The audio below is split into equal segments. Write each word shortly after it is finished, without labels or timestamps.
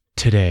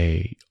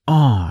Today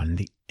on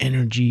the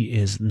Energy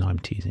is... No, I'm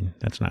teasing.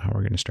 That's not how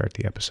we're going to start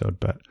the episode,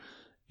 but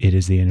it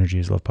is the Energy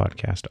is Love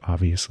podcast.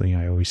 Obviously,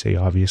 I always say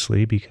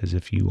obviously, because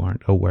if you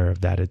aren't aware of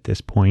that at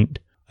this point,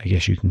 I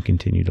guess you can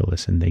continue to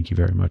listen. Thank you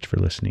very much for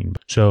listening.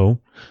 So,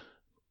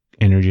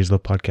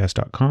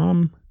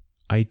 energyislovepodcast.com,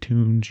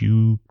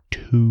 iTunes,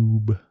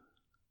 YouTube,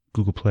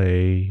 Google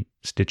Play,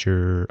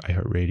 Stitcher,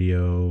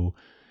 iHeartRadio.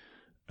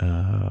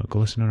 Go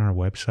listen on our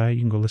website.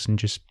 You can go listen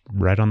just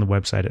right on the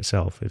website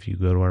itself. If you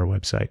go to our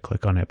website,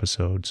 click on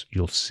episodes,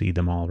 you'll see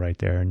them all right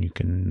there, and you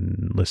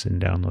can listen,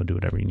 download, do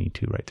whatever you need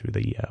to right through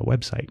the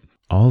website.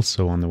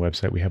 Also on the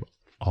website, we have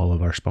all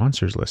of our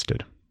sponsors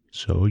listed.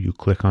 So you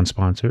click on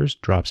sponsors,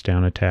 drops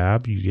down a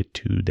tab. You get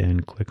to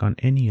then click on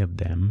any of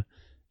them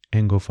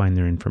and go find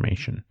their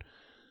information.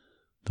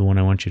 The one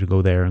I want you to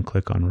go there and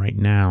click on right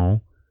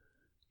now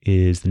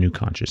is the New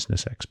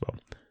Consciousness Expo.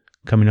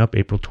 Coming up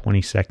April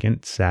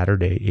 22nd,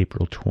 Saturday,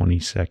 April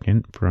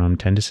 22nd, from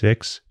 10 to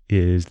 6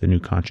 is the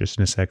New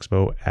Consciousness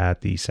Expo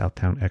at the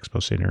Southtown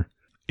Expo Center.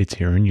 It's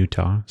here in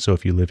Utah, so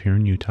if you live here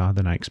in Utah,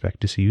 then I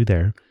expect to see you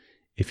there.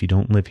 If you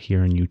don't live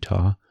here in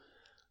Utah,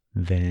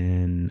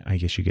 then I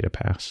guess you get a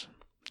pass.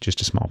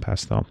 Just a small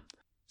pass, though.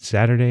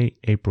 Saturday,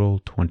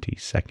 April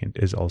 22nd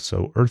is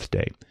also Earth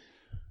Day.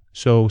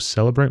 So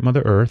celebrate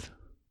Mother Earth.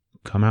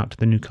 Come out to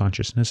the New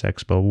Consciousness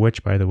Expo,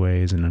 which, by the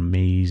way, is an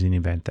amazing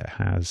event that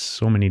has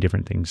so many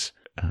different things.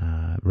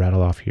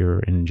 Rattle off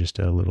here in just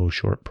a little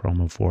short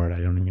promo for it. I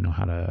don't even know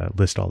how to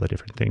list all the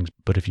different things.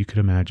 But if you could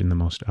imagine the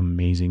most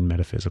amazing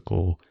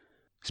metaphysical,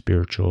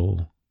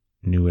 spiritual,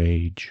 new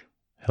age,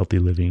 healthy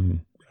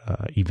living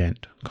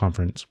event,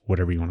 conference,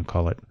 whatever you want to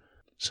call it.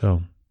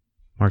 So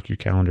mark your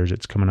calendars.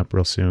 It's coming up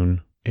real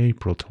soon.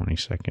 April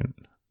 22nd,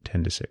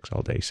 10 to 6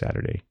 all day,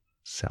 Saturday,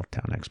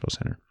 Southtown Expo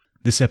Center.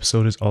 This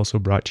episode is also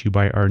brought to you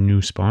by our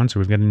new sponsor.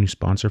 We've got a new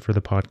sponsor for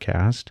the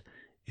podcast.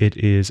 It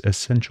is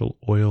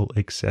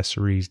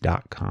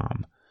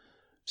essentialoilaccessories.com.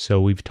 So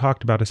we've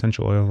talked about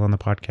essential oils on the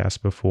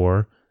podcast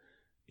before.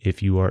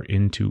 If you are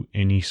into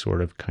any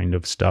sort of kind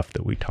of stuff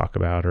that we talk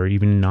about, or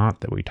even not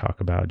that we talk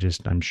about,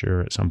 just I'm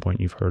sure at some point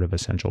you've heard of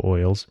essential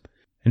oils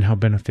and how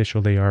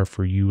beneficial they are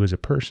for you as a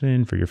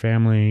person, for your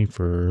family,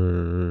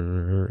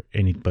 for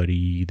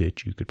anybody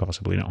that you could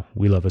possibly know.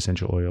 We love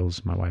essential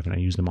oils. My wife and I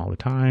use them all the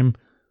time.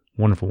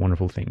 Wonderful,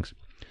 wonderful things.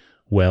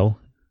 Well,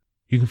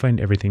 you can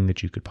find everything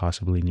that you could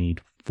possibly need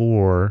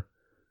for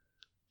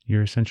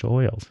your essential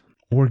oils.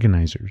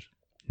 Organizers,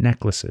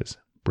 necklaces,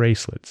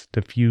 bracelets,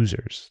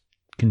 diffusers,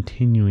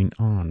 continuing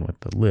on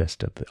with the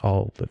list of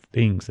all the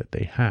things that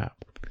they have.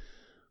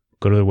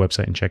 Go to their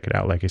website and check it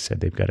out. Like I said,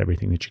 they've got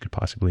everything that you could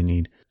possibly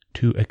need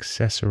to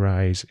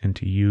accessorize and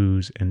to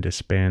use and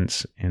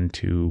dispense and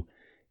to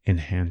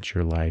enhance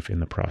your life in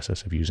the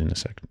process of using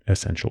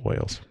essential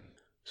oils.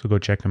 So go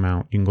check them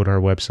out. You can go to our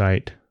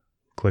website,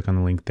 click on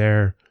the link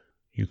there.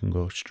 You can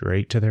go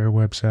straight to their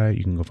website.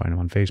 You can go find them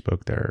on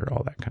Facebook there,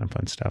 all that kind of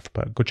fun stuff.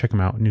 But go check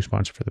them out. New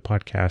sponsor for the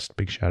podcast.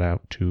 Big shout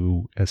out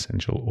to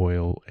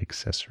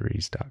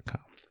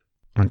essentialoilaccessories.com.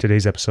 On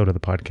today's episode of the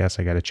podcast,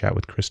 I got a chat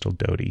with Crystal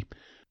Doty.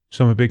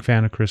 So I'm a big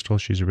fan of Crystal.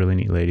 She's a really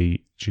neat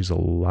lady. She's a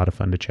lot of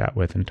fun to chat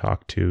with and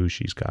talk to.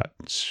 She's got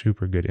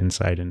super good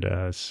insight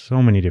into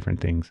so many different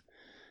things.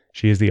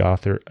 She is the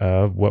author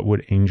of What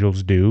Would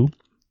Angels Do?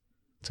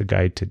 It's a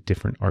guide to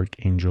different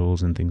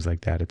archangels and things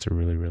like that. It's a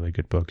really, really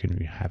good book. And if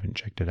you haven't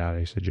checked it out,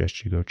 I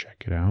suggest you go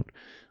check it out.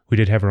 We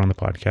did have her on the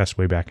podcast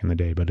way back in the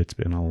day, but it's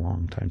been a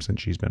long time since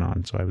she's been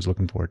on. So I was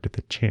looking forward to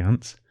the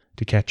chance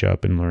to catch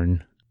up and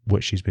learn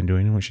what she's been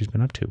doing and what she's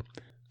been up to.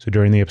 So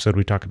during the episode,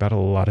 we talk about a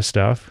lot of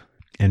stuff.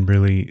 And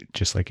really,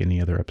 just like any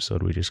other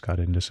episode, we just got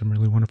into some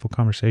really wonderful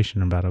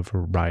conversation about a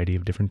variety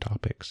of different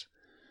topics.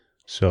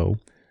 So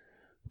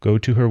go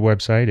to her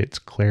website. It's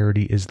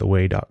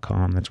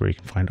clarityistheway.com. That's where you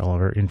can find all of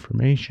her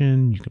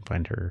information. You can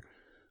find her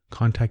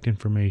contact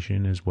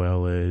information as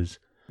well as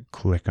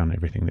click on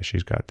everything that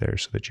she's got there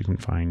so that you can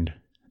find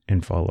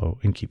and follow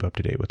and keep up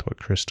to date with what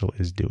Crystal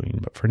is doing.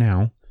 But for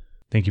now,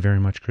 thank you very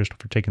much, Crystal,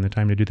 for taking the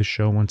time to do the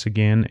show once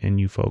again. And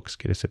you folks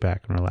get to sit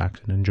back and relax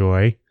and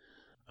enjoy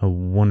a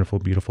wonderful,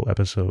 beautiful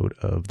episode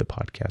of the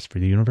Podcast for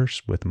the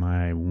Universe with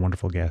my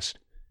wonderful guest,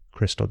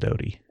 Crystal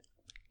Doty.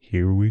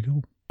 Here we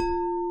go.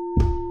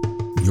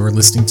 You're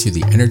listening to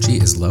the Energy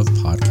is Love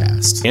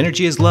podcast.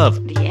 Energy is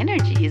love. The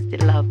Energy is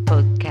the Love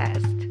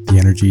podcast. The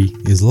Energy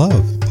is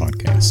Love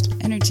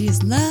podcast. Energy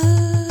is love.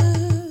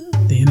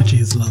 The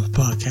Energy is Love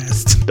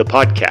podcast. The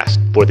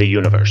Podcast for the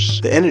Universe.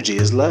 The Energy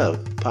is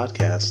Love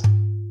podcast.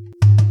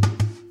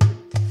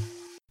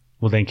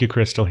 Well, thank you,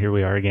 Crystal. Here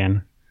we are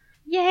again.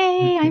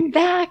 Yay, I'm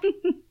back.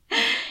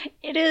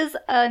 It is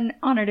an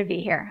honor to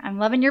be here. I'm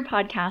loving your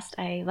podcast.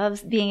 I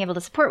love being able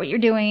to support what you're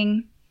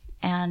doing.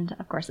 And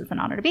of course, it's an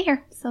honor to be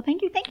here. So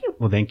thank you. Thank you.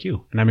 Well, thank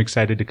you. And I'm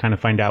excited to kind of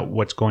find out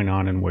what's going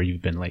on and where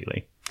you've been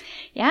lately.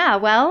 Yeah.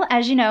 Well,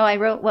 as you know, I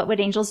wrote What Would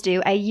Angels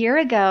Do? a year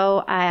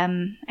ago.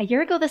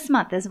 This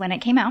month is when it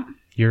came out.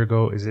 Year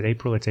ago, is it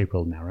April? It's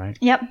April now, right?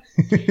 Yep.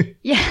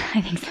 Yeah,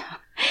 I think so.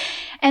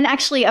 And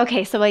actually,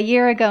 okay, so a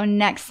year ago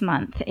next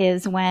month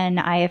is when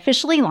I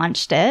officially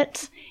launched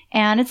it.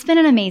 And it's been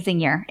an amazing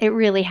year. It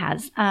really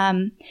has.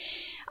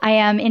 I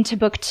am into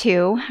book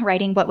 2,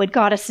 writing What Would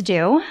Goddess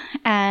Do?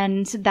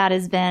 And that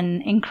has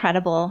been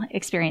incredible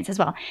experience as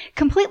well.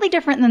 Completely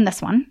different than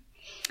this one.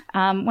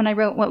 When I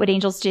wrote What Would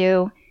Angels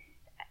Do?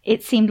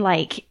 It seemed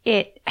like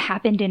it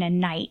happened in a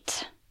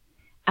night.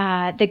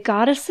 The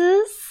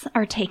goddesses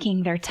are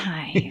taking their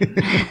time.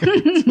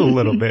 It's a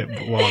little bit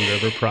longer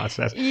of a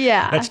process.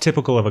 Yeah. That's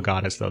typical of a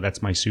goddess, though.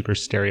 That's my super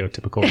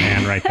stereotypical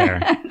man right there.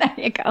 There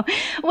you go.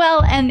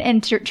 Well,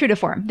 and true to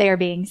form, they are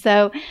being.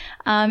 So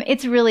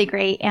it's really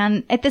great.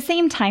 And at the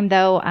same time,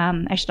 though,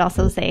 I should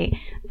also say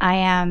I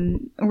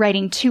am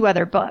writing 2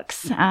 other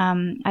books.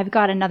 I've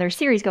got another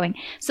series going.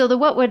 So the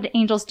What Would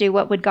Angels Do?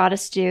 What Would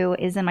Goddess Do?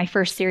 Is in my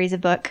first series of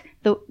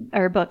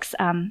books,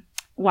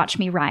 Watch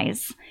Me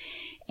Rise.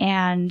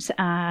 And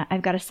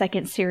I've got a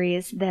second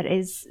series that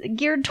is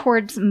geared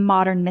towards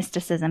modern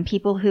mysticism.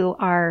 People who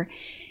are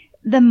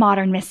the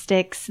modern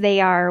mystics, they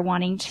are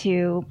wanting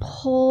to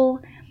pull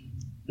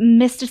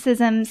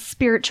mysticism,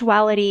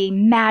 spirituality,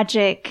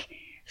 magic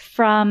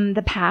from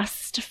the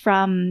past,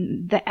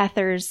 from the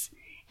ethers,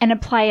 and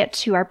apply it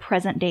to our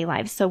present day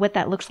lives. So what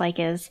that looks like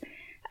is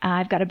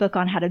I've got a book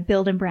on how to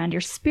build and brand your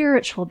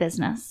spiritual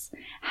business,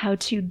 how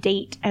to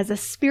date as a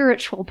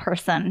spiritual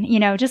person,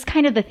 just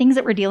kind of the things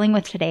that we're dealing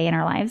with today in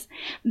our lives,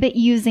 but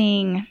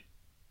using,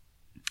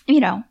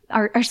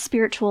 our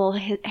spiritual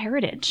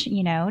heritage,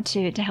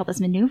 to help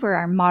us maneuver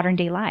our modern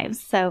day lives.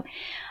 So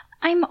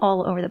I'm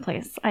all over the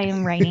place. I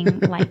am writing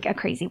like a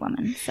crazy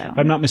woman. So if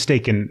I'm not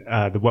mistaken,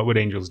 the What Would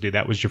Angels Do?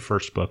 That was your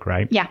first book,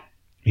 right? Yeah.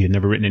 You had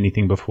never written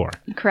anything before.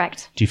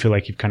 Correct. Do you feel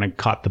like you've kind of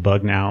caught the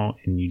bug now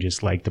and you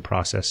just like the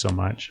process so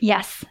much?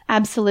 Yes,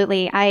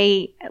 absolutely.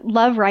 I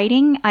love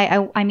writing.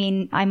 I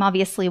mean, I'm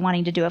obviously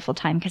wanting to do it full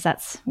time because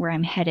that's where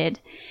I'm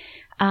headed.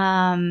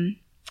 And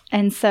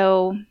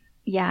so,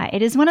 yeah,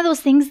 it is one of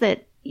those things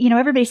that,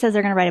 everybody says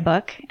they're going to write a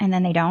book and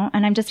then they don't.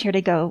 And I'm just here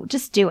to go,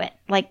 just do it.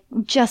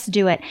 Just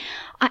do it.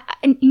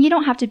 And you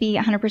don't have to be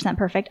 100%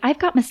 perfect. I've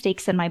got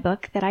mistakes in my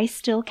book that I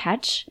still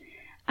catch.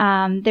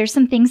 There's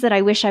some things that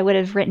I wish I would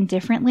have written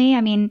differently.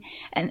 I mean,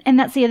 and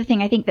that's the other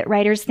thing. I think that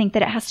writers think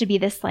that it has to be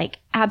this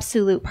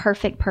absolute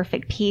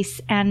perfect piece.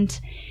 And,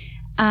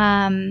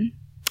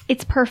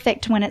 it's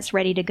perfect when it's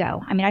ready to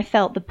go. I mean, I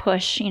felt the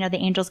push, the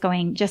angels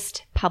going,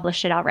 just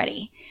publish it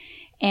already.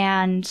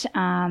 And,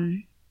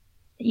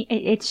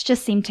 it's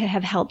just seemed to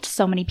have helped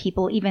so many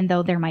people, even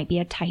though there might be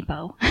a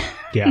typo.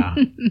 Yeah.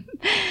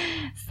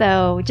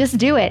 So just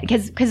do it.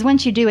 Because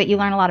once you do it, you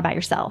learn a lot about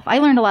yourself. I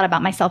learned a lot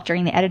about myself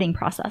during the editing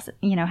process,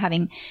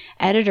 having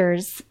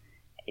editors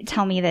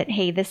tell me that,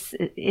 hey, this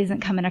isn't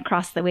coming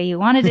across the way you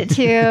wanted it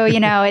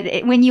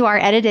to, when you are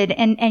edited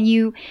and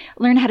you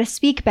learn how to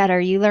speak better,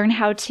 you learn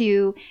how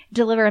to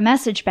deliver a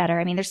message better.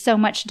 I mean, there's so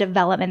much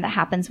development that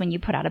happens when you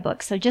put out a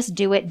book. So just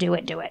do it.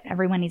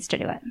 Everyone needs to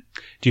do it.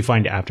 Do you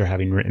find after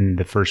having written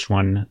the first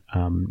one,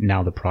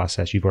 now the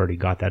process, you've already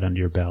got that under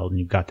your belt and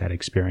you've got that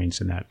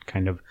experience and that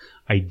kind of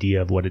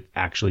idea of what it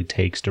actually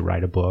takes to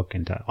write a book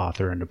and to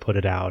author and to put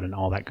it out and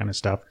all that kind of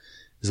stuff?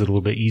 Is it a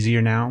little bit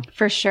easier now?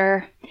 For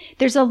sure.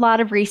 There's a lot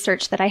of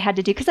research that I had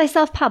to do because I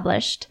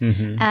self-published.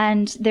 Mm-hmm.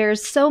 And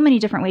there's so many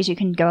different ways you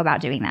can go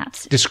about doing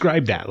that.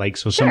 Describe that.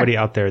 Somebody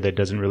out there that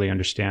doesn't really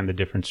understand the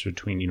difference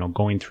between,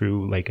 going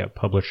through a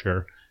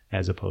publisher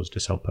as opposed to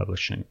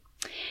self-publishing.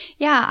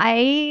 Yeah,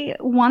 I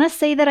want to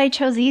say that I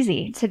chose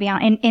easy, to be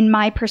honest, in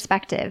my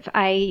perspective.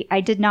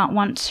 I did not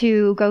want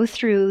to go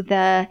through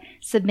the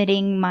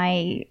submitting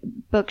my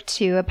book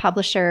to a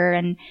publisher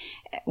and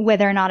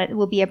whether or not it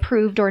will be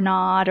approved or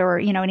not, or,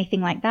 anything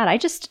like that. I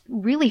just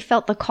really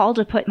felt the call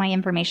to put my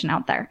information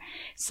out there.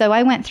 So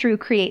I went through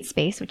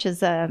CreateSpace, which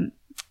is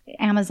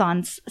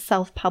Amazon's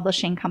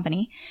self-publishing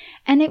company,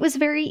 and it was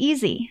very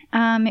easy.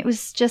 It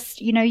was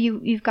just,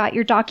 you've got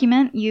your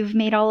document, you've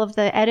made all of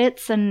the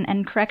edits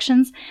and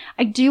corrections.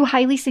 I do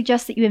highly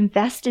suggest that you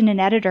invest in an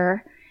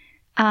editor,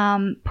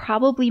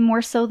 probably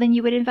more so than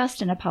you would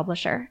invest in a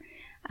publisher.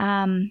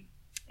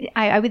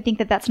 I would think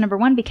that that's number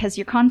one, because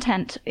your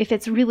content, if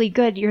it's really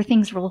good, your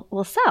things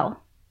will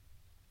sell.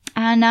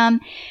 And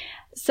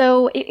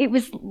so it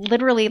was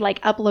literally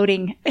like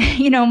uploading,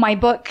 my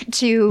book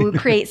to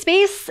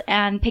CreateSpace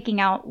and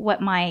picking out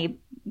what my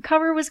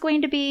cover was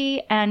going to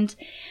be. And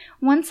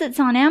once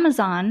it's on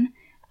Amazon,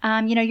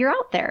 you're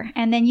out there,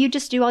 and then you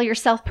just do all your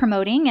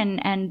self-promoting.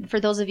 And for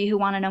those of you who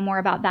want to know more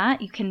about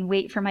that, you can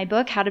wait for my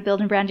book, How to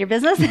Build and Brand Your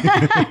Business.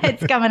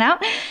 It's coming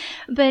out.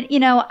 But,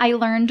 I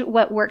learned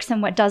what works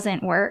and what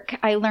doesn't work.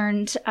 I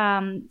learned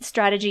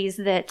strategies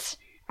that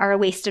are a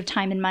waste of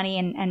time and money,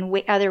 and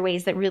other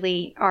ways that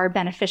really are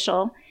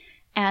beneficial.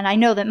 And I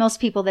know that most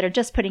people that are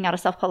just putting out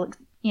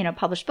a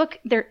published book,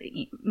 they're,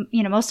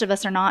 most of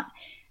us are not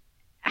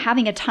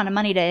having a ton of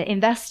money to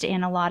invest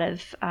in a lot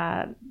of,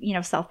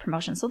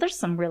 self-promotion. So there's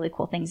some really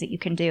cool things that you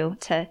can do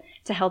to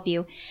help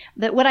you.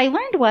 But what I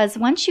learned was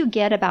once you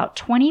get about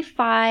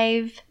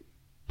 25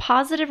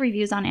 positive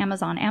reviews on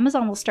Amazon,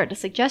 Amazon will start to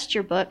suggest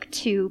your book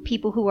to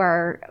people who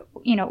are,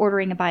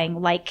 ordering and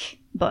buying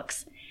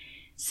books.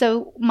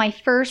 So my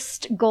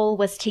first goal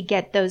was to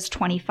get those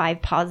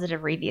 25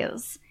 positive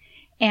reviews.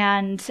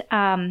 And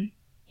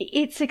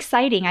it's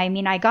exciting. I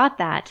mean, I got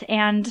that.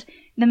 And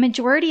the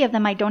majority of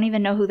them, I don't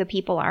even know who the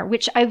people are,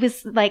 which I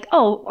was like,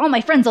 oh, all my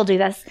friends will do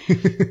this.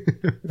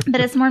 But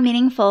it's more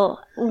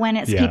meaningful when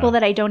it's people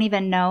that I don't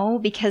even know,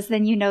 because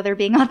then you know they're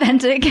being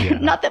authentic. Yeah.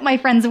 Not that my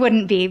friends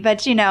wouldn't be,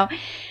 but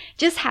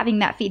just having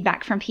that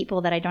feedback from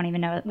people that I don't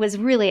even know was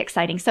really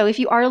exciting. So if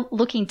you are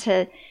looking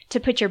to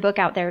put your book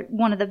out there,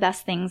 one of the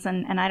best things,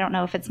 and I don't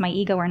know if it's my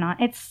ego or not,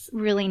 it's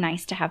really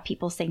nice to have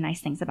people say nice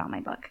things about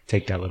my book.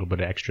 Take that little bit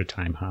of extra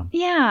time, huh?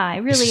 Yeah, it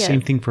really It's the is.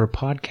 same thing for a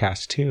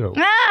podcast too.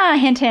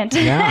 Hint, hint.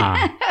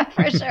 Yeah.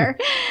 For sure.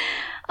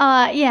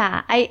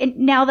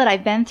 Now that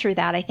I've been through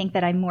that, I think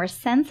that I'm more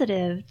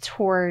sensitive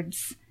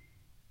towards,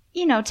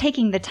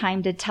 taking the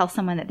time to tell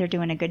someone that they're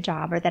doing a good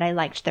job or that I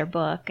liked their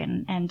book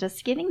and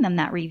just giving them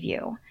that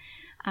review.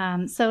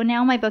 So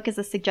now my book is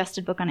a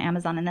suggested book on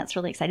Amazon, and that's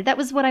really exciting. That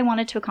was what I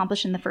wanted to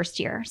accomplish in the first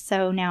year.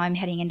 So now I'm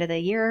heading into the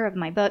year of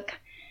my book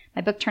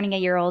turning a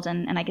year old,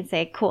 and I can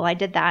say, cool, I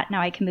did that.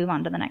 Now I can move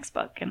on to the next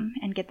book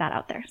and get that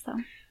out there.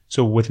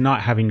 So with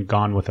not having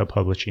gone with a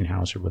publishing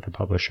house or with a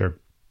publisher,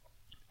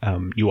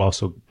 you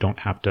also don't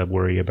have to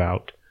worry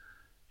about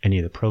any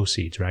of the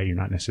proceeds, right? You're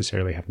not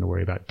necessarily having to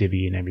worry about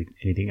divvying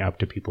anything up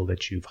to people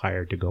that you've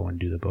hired to go and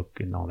do the book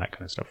and all that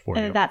kind of stuff for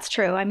you. That's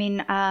true. I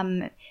mean,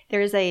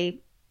 there is a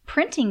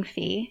printing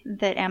fee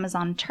that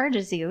Amazon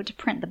charges you to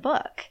print the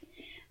book,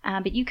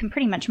 but you can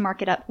pretty much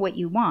mark it up what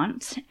you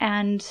want.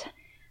 And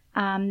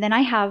then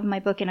I have my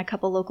book in a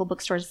couple local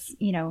bookstores,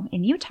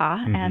 in Utah,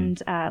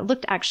 and I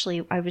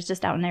was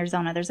just out in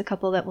Arizona. There's a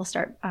couple that will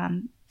start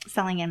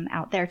selling them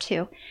out there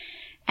too.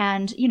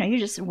 And, you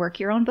just work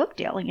your own book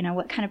deal.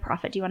 What kind of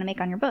profit do you want to make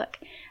on your book?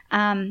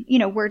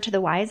 Word to the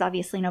wise,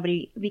 obviously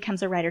nobody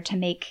becomes a writer to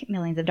make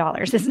millions of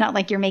dollars. It's not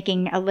like you're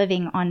making a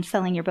living on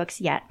selling your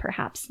books yet,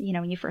 perhaps,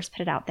 when you first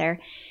put it out there.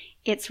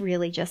 It's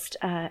really just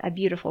a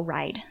beautiful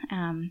ride.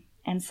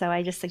 And so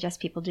I just suggest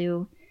people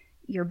do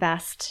your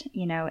best,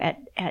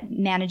 at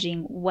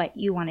managing what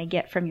you want to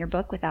get from your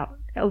book without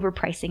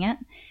overpricing it.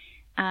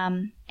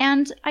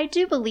 And I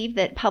do believe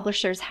that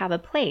publishers have a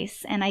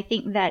place. And I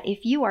think that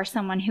if you are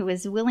someone who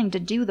is willing to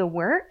do the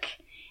work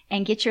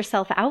and get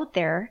yourself out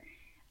there,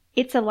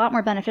 it's a lot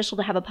more beneficial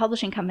to have a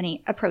publishing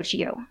company approach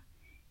you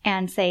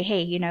and say,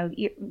 hey,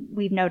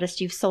 we've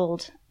noticed you've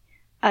sold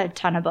a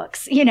ton of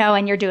books,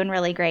 and you're doing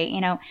really great.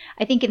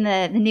 I think in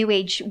the new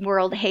age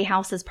world, Hay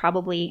House is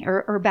probably,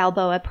 or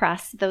Balboa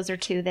Press, those are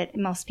two that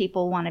most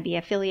people want to be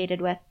affiliated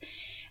with.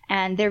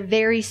 And they're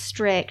very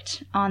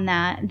strict on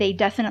that. They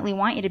definitely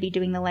want you to be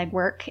doing the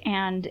legwork,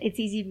 and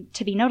it's easy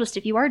to be noticed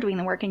if you are doing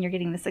the work and you're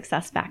getting the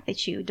success back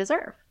that you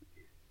deserve.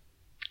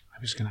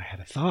 I had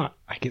a thought.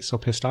 I get so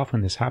pissed off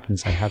when this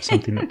happens. I have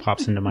something that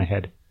pops into my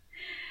head.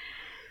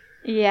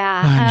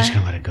 Yeah. I'm just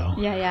going to let it go.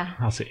 Yeah.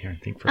 I'll sit here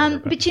and think forever.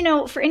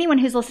 But for anyone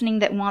who's listening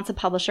that wants a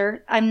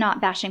publisher, I'm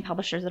not bashing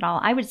publishers at all.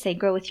 I would say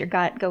go with your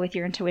gut, go with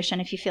your intuition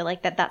if you feel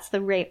like that's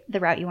the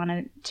route you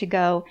want to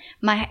go.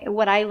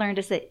 What I learned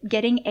is that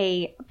getting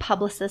a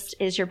publicist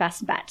is your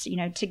best bet,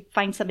 to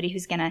find somebody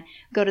who's going to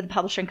go to the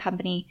publishing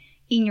company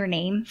in your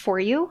name for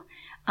you.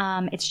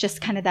 It's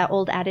just kind of that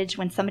old adage,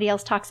 when somebody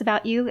else talks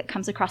about you, it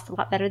comes across a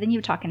lot better than you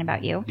talking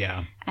about you.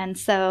 Yeah. And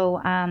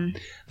so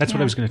that's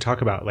what I was going to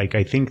talk about. Like,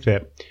 I think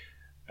that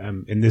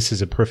and this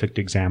is a perfect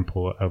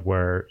example of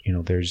where,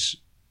 there's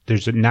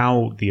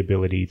now the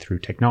ability through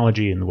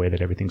technology and the way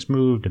that everything's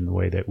moved and the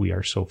way that we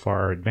are so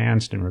far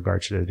advanced in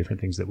regards to the different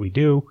things that we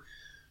do.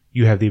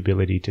 You have the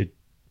ability to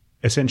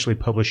essentially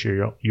publish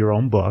your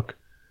own book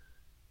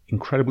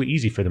incredibly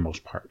easy for the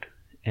most part.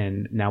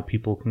 And now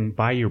people can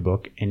buy your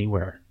book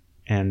anywhere.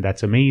 And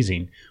that's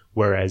amazing.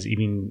 Whereas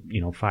even,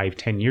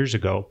 5-10 years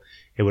ago,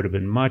 it would have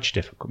been much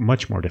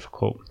more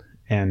difficult.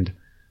 And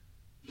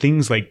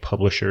things like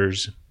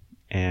publishers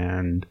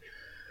and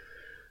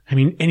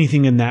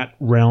anything in that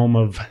realm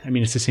of,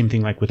 it's the same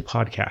thing like with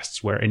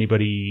podcasts, where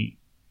anybody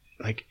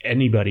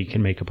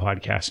can make a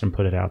podcast and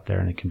put it out there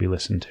and it can be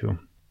listened to.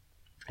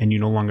 And you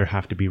no longer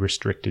have to be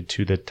restricted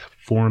to the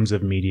forms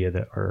of media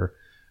that are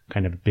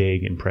kind of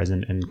big and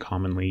present and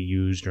commonly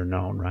used or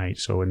known, right?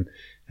 So in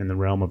the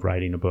realm of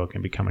writing a book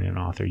and becoming an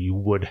author, you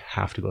would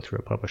have to go through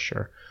a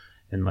publisher,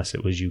 unless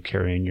it was you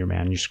carrying your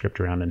manuscript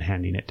around and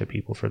handing it to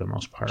people for the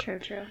most part. True.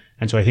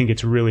 And so I think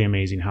it's really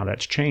amazing how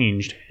that's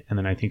changed. And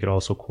then I think it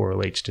also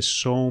correlates to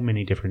so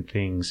many different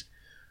things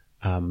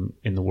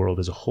in the world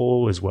as a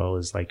whole, as well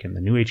as like in the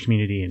New Age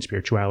community and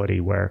spirituality,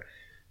 where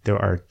there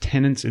are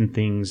tenets and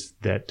things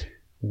that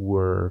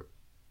were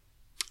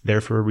there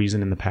for a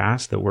reason in the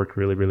past that worked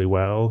really, really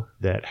well,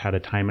 that had a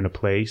time and a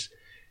place,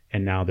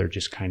 and now they're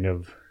just kind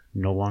of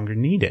no longer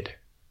needed.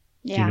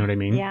 Yeah. Do you know what I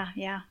mean?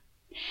 Yeah.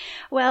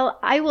 Well,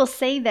 I will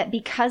say that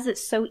because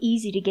it's so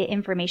easy to get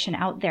information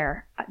out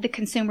there, the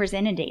consumer's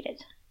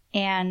inundated.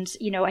 And,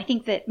 I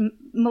think that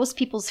most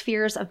people's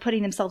fears of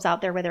putting themselves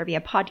out there, whether it be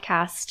a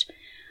podcast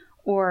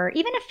or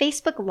even a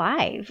Facebook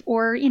Live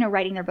or,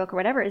 writing their book or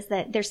whatever, is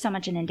that there's so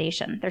much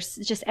inundation. There's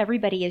just,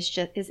 everybody is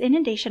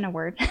inundation a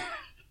word?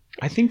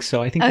 I think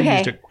so. I think Okay. I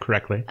used it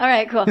correctly. All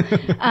right, cool.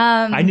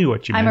 I knew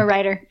what you meant. I'm a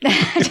writer.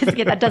 Just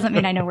kidding. That doesn't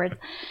mean I know words.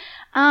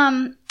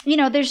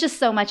 There's just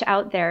so much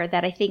out there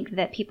that I think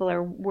that people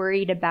are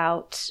worried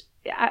about,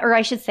 or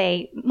I should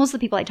say, most of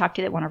the people I talk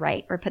to that want to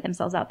write or put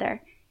themselves out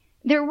there,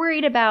 they're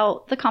worried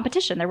about the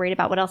competition. They're worried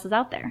about what else is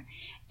out there.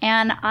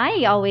 And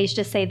I always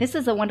just say, this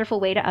is a wonderful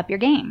way to up your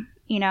game.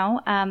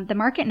 The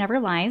market never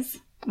lies.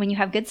 When you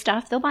have good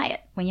stuff, they'll buy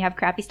it. When you have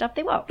crappy stuff,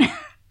 they won't.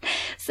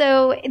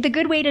 So the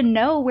good way to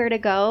know where to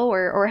go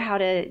or how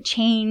to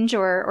change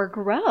or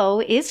grow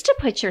is to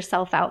put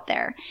yourself out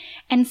there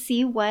and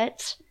see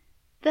what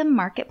the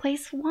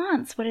marketplace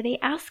wants. What are they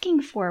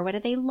asking for? What are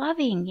they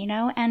loving?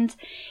 And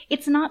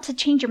it's not to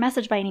change your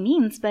message by any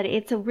means, but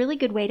it's a really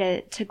good way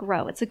to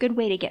grow. It's a good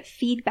way to get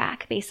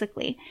feedback,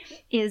 basically,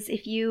 is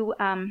if you,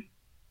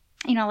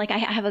 like I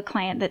have a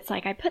client that's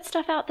like, I put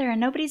stuff out there and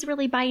nobody's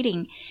really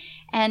biting.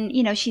 And,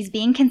 she's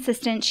being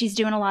consistent. She's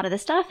doing a lot of the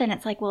stuff. And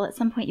it's like, well, at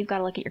some point you've got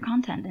to look at your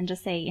content and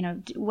just say,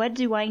 what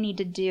do I need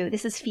to do?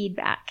 This is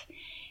feedback.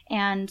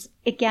 And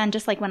again,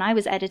 just like when I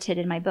was edited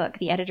in my book,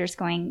 the editor's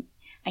going,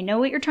 I know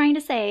what you're trying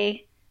to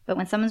say, but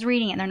when someone's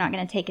reading it, they're not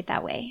going to take it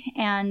that way.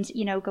 And,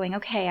 going,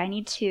 okay, I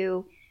need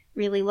to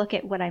really look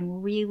at what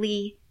I'm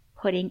really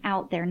putting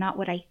out there, not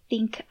what I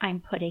think I'm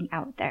putting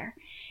out there.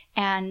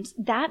 And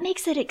that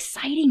makes it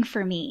exciting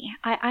for me.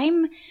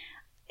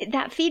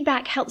 That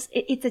feedback helps.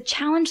 It's a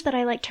challenge that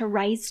I like to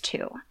rise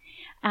to.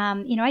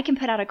 I can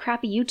put out a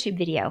crappy YouTube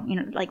video,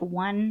 like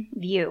one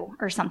view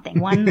or something,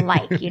 one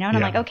like, and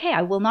I'm like, okay,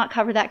 I will not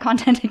cover that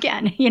content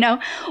again,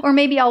 or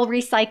maybe I'll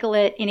recycle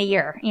it in a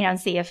year, and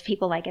see if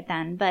people like it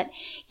then. But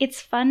it's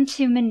fun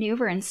to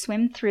maneuver and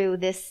swim through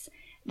this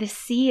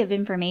sea of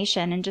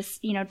information and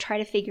just, try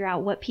to figure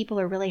out what people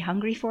are really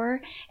hungry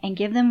for and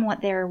give them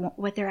what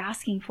they're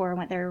asking for and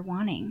what they're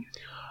wanting.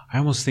 I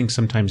almost think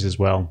sometimes as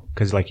well,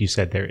 because like you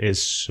said, there is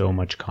so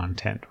much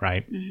content,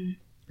 right? Mm-hmm.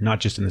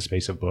 Not just in the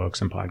space of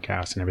books and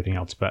podcasts and everything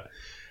else, but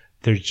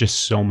there's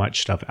just so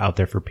much stuff out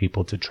there for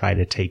people to try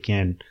to take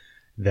in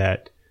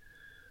that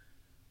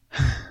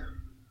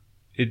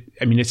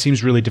it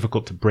seems really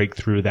difficult to break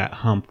through that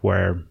hump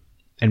where,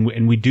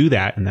 and we do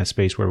that in that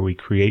space where we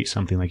create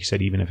something, like you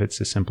said, even if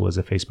it's as simple as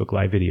a Facebook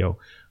Live video,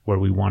 where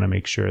we want to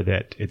make sure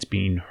that it's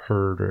being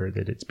heard or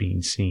that it's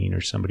being seen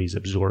or somebody's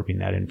absorbing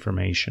that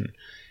information.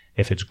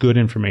 If it's good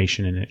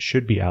information and it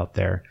should be out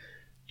there,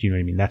 do you know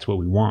what I mean? That's what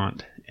we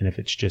want. And if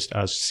it's just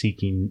us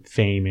seeking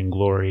fame and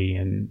glory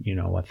and,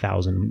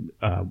 1,000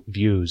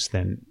 views,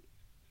 then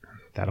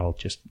that all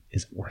just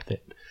isn't worth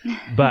it.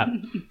 But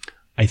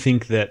I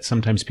think that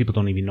sometimes people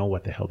don't even know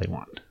what the hell they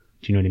want.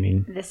 Do you know what I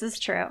mean? This is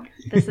true.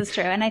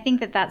 And I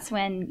think that that's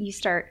when you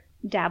start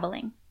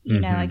dabbling,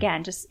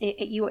 again, just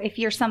if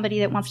you're somebody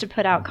that wants to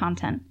put out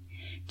content,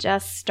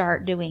 just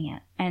start doing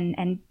it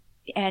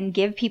and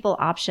give people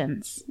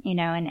options,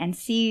 and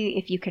see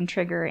if you can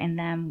trigger in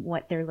them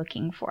what they're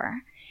looking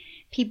for.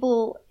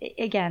 People,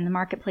 again, the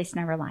marketplace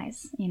never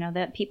lies,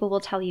 that people will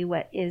tell you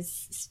what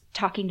is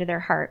talking to their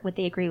heart, what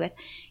they agree with.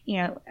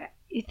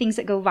 Things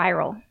that go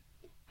viral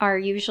are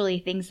usually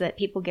things that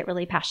people get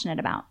really passionate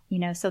about,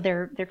 so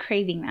they're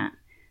craving that.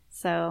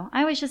 So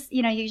I always just,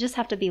 you just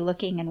have to be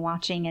looking and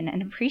watching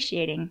and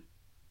appreciating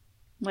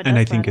what and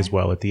I think as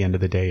well, at the end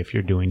of the day, if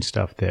you're doing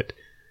stuff that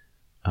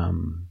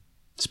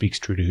speaks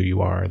true to who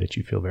you are, that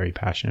you feel very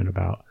passionate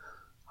about,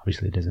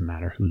 obviously it doesn't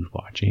matter who's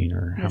watching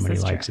or how many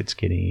likes it's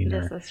getting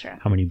or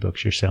how many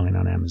books you're selling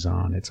on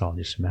Amazon. It's all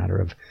just a matter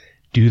of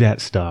do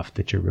that stuff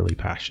that you're really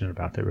passionate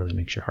about that really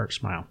makes your heart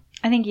smile.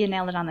 I think you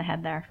nailed it on the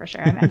head there for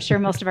sure. I'm sure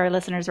most of our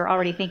listeners are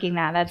already thinking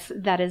yeah,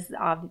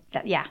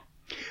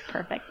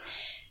 perfect.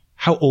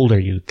 How old are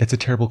you? That's a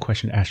terrible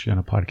question to ask you on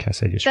a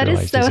podcast. I just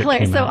realized. That is so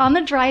hilarious. So on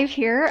the drive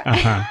here,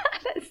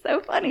 that's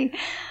so funny.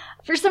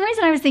 For some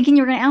reason, I was thinking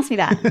you were going to ask me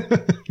that.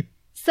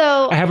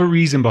 So I have a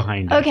reason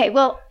behind it. Okay,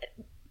 well,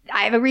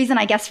 I have a reason,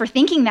 I guess, for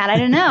thinking that. I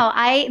don't know.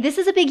 This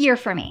is a big year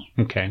for me.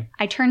 Okay.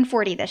 I turned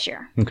 40 this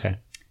year. Okay.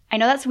 I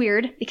know that's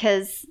weird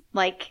because,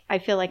 I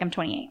feel like I'm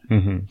 28.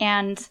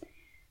 Mm-hmm.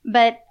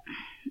 But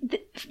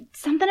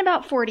something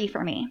about 40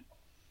 for me.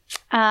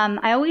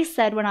 I always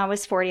said when I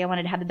was 40, I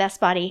wanted to have the best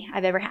body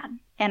I've ever had.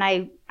 And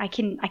I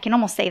can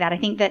almost say that. I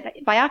think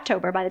that by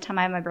October, by the time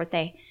I have my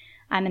birthday,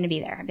 I'm going to be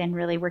there. I've been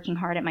really working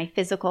hard at my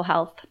physical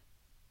health.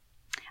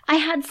 I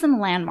had some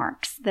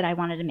landmarks that I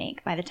wanted to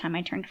make by the time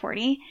I turned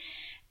 40.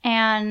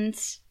 And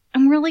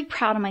I'm really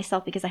proud of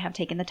myself because I have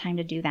taken the time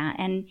to do that.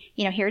 And,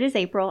 here it is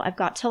April. I've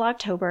got till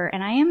October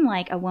and I am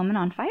like a woman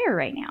on fire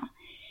right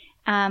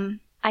now.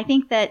 I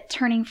think that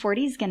turning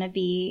 40 is going to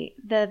be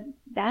the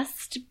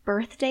best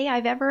birthday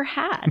I've ever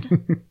had.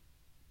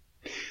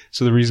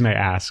 So the reason I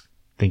ask,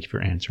 thank you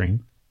for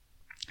answering.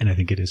 And I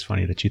think it is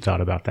funny that you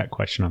thought about that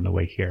question on the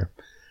way here.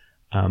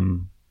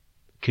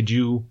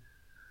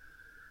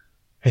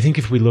 I think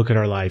if we look at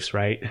our lives,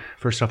 right?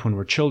 First off, when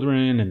we're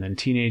children and then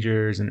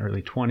teenagers and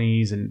early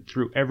 20s and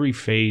through every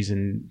phase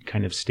and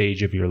kind of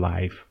stage of your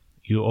life,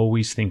 you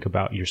always think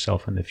about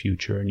yourself in the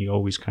future and you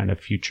always kind of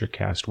future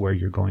cast where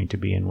you're going to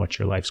be and what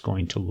your life's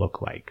going to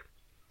look like.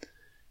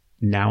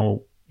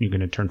 Now, you're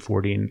going to turn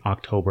 40 in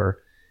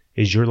October.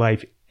 Is your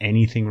life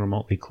anything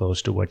remotely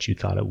close to what you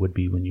thought it would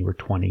be when you were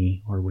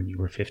 20 or when you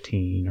were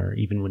 15 or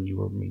even when you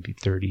were maybe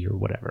 30 or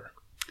whatever?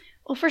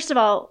 Well, first of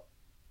all,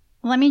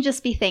 let me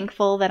just be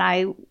thankful that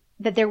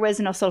there was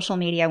no social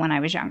media when I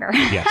was younger.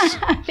 Yes.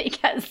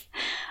 Because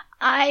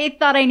I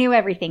thought I knew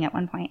everything at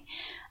one point.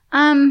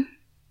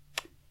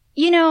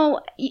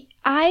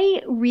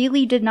 I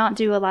really did not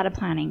do a lot of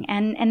planning.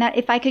 And that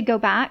if I could go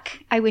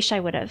back, I wish I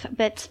would have.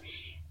 But,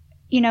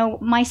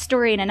 my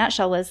story in a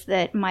nutshell was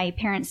that my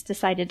parents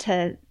decided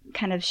to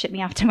kind of ship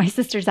me off to my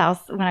sister's house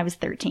when I was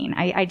 13.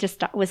 I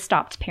just was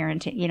stopped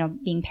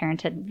parenting, being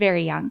parented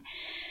very young.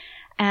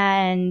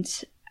 And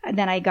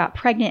then I got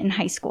pregnant in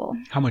high school.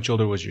 How much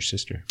older was your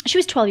sister? She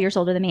was 12 years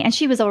older than me, and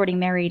she was already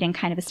married and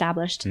kind of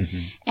established.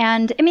 Mm-hmm.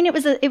 And I mean, it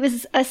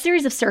was a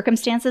series of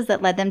circumstances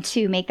that led them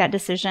to make that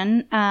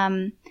decision.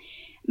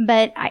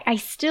 But I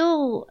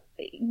still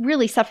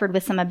really suffered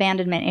with some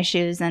abandonment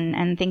issues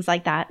and things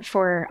like that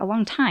for a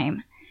long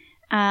time.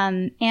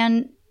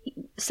 And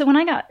so when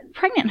I got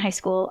pregnant in high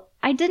school,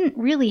 I didn't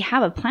really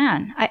have a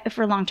plan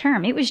for long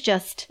term. It was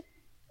just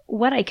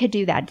what I could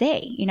do that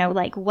day.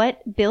 Like,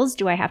 what bills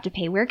do I have to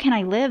pay? Where can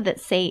I live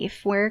that's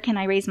safe? Where can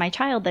I raise my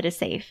child that is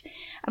safe?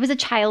 I was a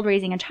child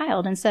raising a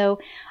child. And so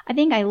I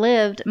think I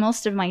lived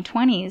most of my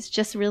 20s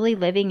just really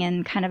living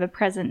in kind of a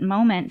present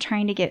moment,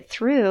 trying to get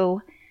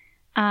through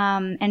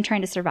and trying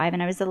to survive.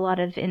 And I was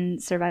in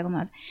survival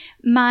mode.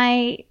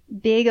 My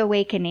big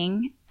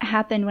awakening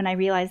happened when I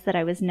realized that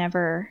I was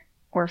never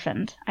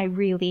orphaned. I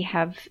really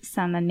have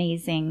some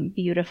amazing,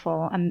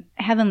 beautiful,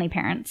 heavenly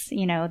parents,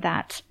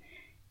 that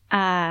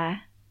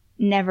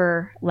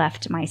never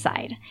left my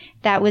side.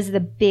 That was the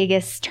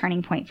biggest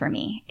turning point for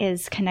me,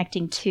 is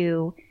connecting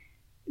to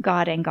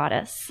God and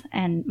Goddess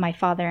and my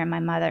father and my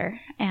mother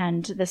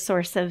and the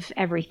source of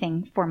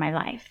everything for my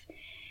life.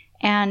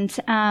 And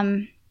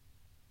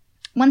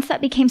once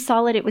that became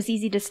solid, it was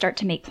easy to start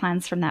to make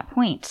plans from that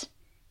point.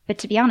 But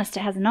to be honest,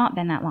 it has not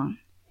been that long.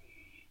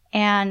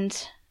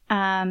 And,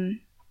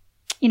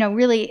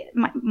 really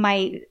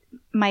my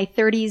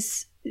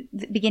 30s,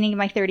 the beginning of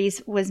my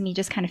 30s was me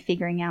just kind of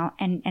figuring out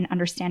and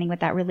understanding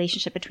what that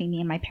relationship between me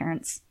and my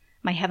parents,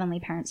 my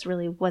heavenly parents,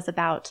 really was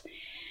about.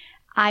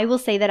 I will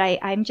say that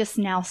I'm just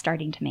now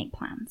starting to make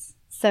plans.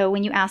 So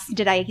when you ask,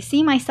 did I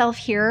see myself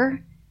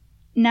here?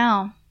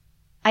 No,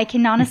 I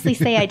can honestly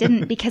say I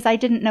didn't, because I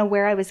didn't know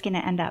where I was going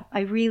to end up. I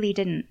really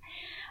didn't.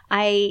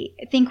 I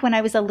think when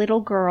I was a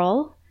little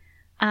girl,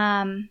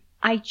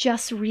 I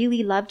just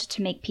really loved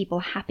to make people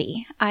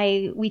happy.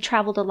 We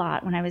traveled a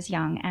lot when I was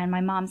young, and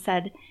my mom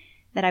said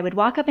that I would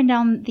walk up and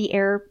down the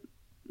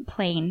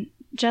airplane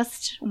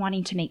just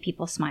wanting to make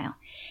people smile.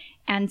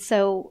 And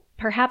so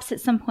perhaps at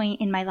some point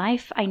in my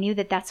life, I knew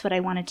that that's what I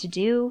wanted to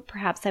do.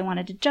 Perhaps I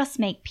wanted to just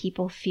make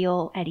people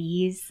feel at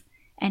ease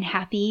and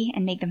happy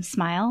and make them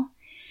smile.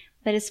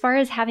 But as far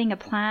as having a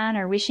plan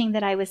or wishing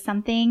that I was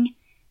something,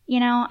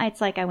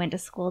 it's like I went to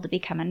school to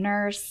become a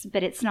nurse,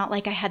 but it's not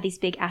like I had these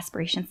big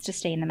aspirations to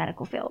stay in the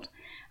medical field.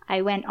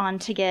 I went on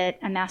to get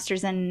a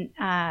master's in,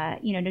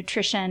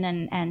 nutrition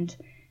and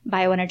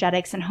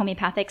bioenergetics and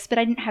homeopathics, but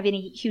I didn't have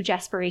any huge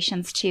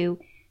aspirations to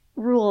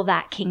rule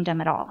that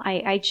kingdom at all.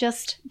 I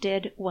just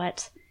did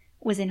what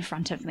was in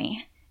front of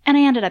me, and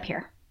I ended up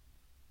here.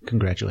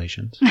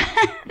 Congratulations.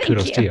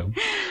 Kudos to you.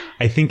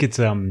 I think it's,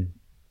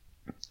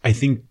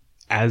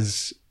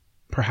 as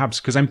perhaps,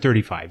 because I'm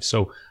 35,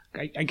 so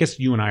I guess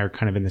you and I are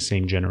kind of in the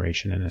same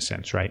generation in a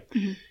sense, right?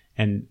 Mm-hmm.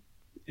 And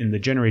in the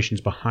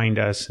generations behind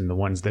us and the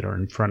ones that are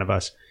in front of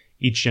us,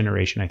 each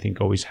generation, I think,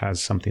 always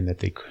has something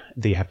that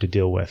they have to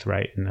deal with,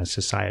 right? In a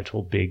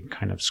societal big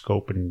kind of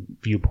scope and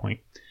viewpoint.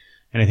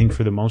 And I think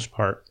for the most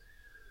part,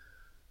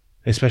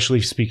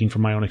 especially speaking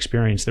from my own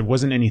experience, there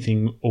wasn't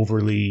anything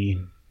overly,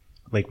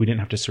 like, we didn't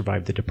have to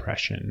survive the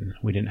Depression.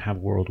 We didn't have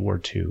World War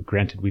II.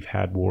 Granted, we've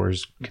had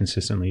wars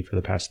consistently for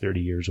the past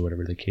 30 years or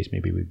whatever the case may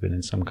be. We've been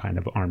in some kind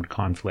of armed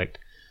conflict.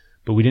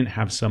 But we didn't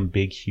have some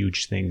big,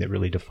 huge thing that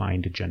really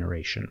defined a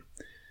generation.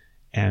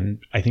 And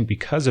I think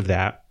because of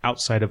that,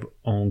 outside of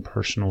own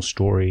personal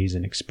stories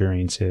and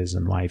experiences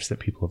and lives that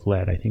people have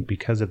led, I think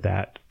because of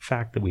that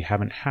fact that we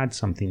haven't had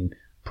something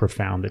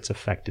profound that's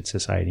affected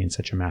society in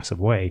such a massive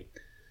way,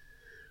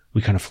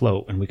 we kind of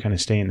float and we kind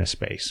of stay in this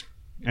space.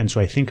 And so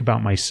I think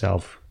about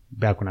myself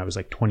back when I was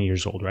like 20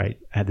 years old, right?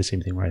 I had the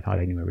same thing where I thought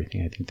I knew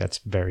everything. I think that's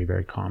very,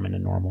 very common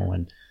and normal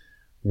and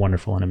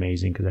wonderful and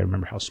amazing, because I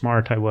remember how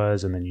smart I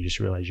was, and then you just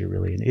realize you're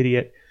really an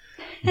idiot.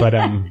 But,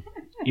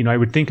 I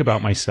would think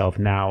about myself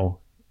now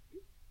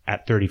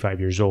at 35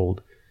 years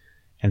old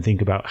and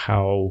think about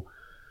how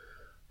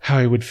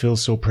I would feel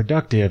so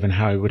productive and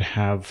how I would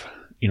have,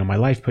 my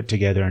life put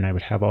together, and I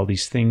would have all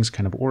these things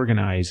kind of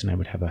organized, and I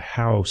would have a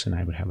house, and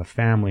I would have a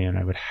family, and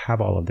I would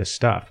have all of this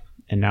stuff.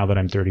 And now that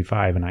I'm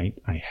 35 and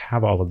I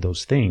have all of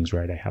those things,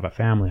 right? I have a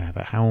family, I have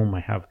a home, I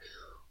have,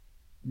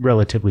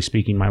 relatively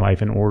speaking, my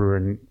life in order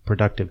and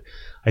productive.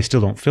 I still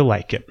don't feel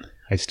like it.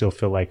 I still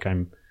feel like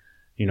I'm,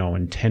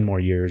 in 10 more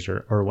years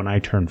or when I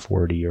turn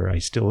 40,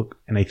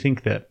 and I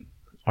think that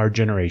our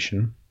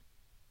generation,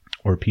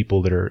 or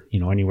people that are,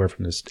 anywhere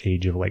from this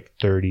age of like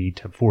 30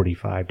 to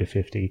 45 to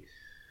 50,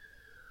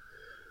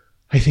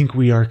 I think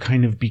we are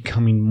kind of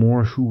becoming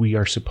more who we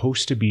are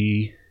supposed to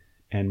be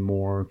and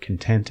more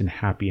content and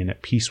happy and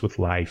at peace with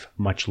life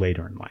much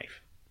later in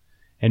life.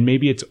 And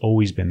maybe it's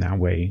always been that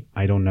way.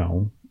 I don't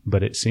know.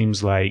 But it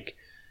seems like,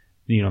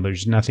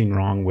 there's nothing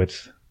wrong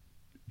with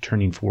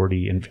turning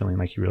 40 and feeling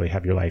like you really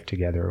have your life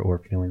together, or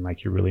feeling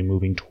like you're really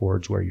moving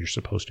towards where you're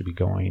supposed to be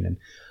going. And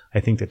I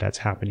think that that's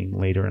happening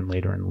later and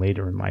later and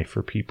later in life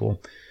for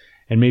people.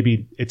 And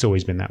maybe it's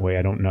always been that way.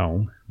 I don't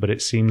know. But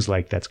it seems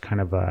like that's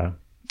kind of a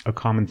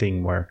common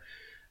thing where,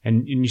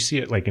 and you see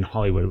it like in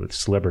Hollywood with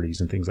celebrities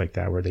and things like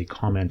that, where they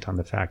comment on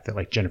the fact that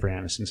like Jennifer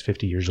Aniston's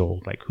 50 years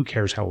old. Like, who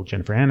cares how old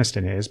Jennifer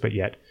Aniston is? But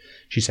yet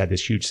she's had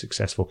this huge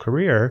successful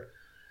career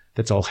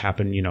that's all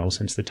happened,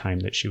 since the time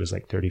that she was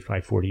like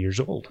 35, 40 years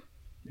old.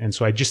 And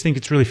so I just think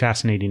it's really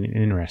fascinating and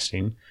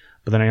interesting.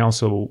 But then I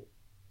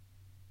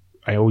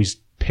always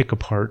pick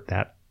apart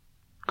that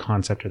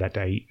concept or that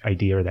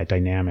idea or that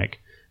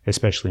dynamic,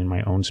 especially in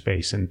my own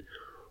space. And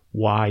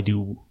why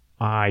do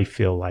I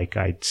feel like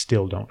I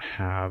still don't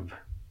have,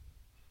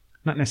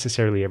 not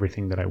necessarily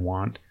everything that I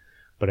want,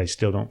 but I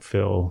still don't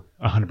feel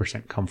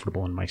 100%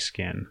 comfortable in my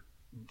skin.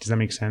 Does that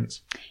make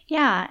sense?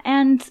 Yeah.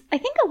 And I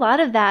think a lot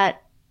of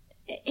that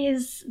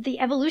is the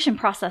evolution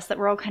process that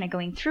we're all kind of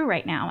going through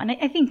right now. And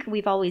I think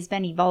we've always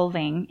been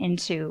evolving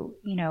into,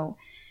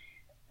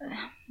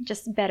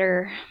 just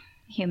better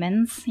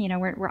humans.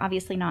 We're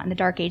obviously not in the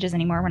dark ages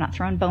anymore. We're not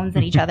throwing bones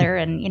at each other.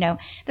 And,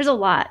 there's a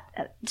lot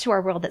to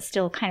our world that's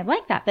still kind of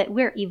like that, but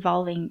we're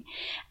evolving.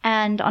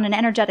 And on an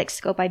energetic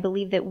scope, I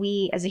believe that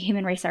we as a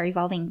human race are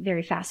evolving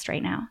very fast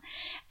right now.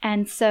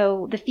 And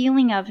so the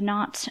feeling of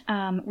not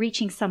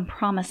reaching some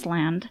promised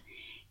land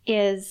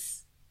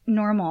is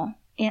normal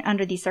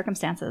under these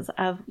circumstances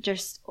of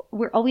just,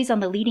 we're always on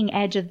the leading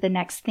edge of the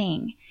next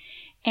thing.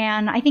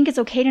 And I think it's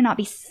okay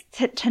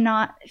to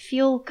not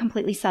feel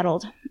completely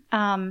settled,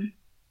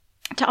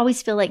 to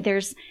always feel like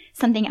there's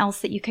something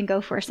else that you can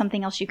go for,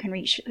 something else you can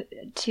reach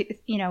to,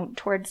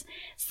 towards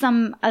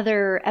some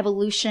other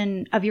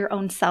evolution of your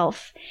own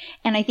self.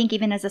 And I think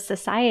even as a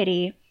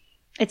society,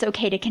 it's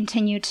okay to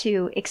continue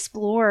to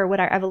explore what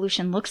our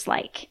evolution looks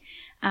like.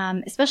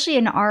 Especially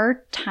in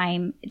our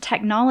time,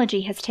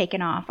 technology has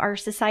taken off. Our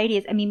society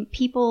is,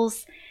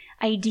 people's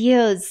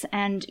ideas,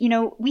 and,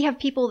 we have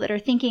people that are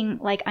thinking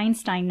like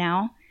Einstein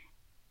now,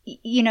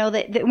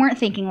 that weren't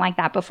thinking like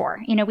that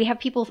before. We have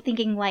people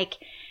thinking like,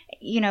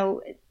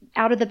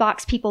 out of the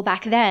box people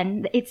back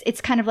then.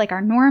 It's kind of like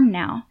our norm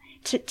now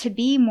to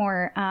be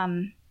more,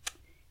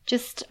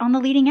 just on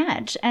the leading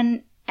edge.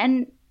 And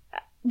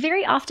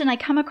very often I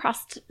come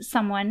across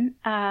someone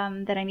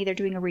that I'm either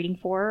doing a reading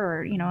for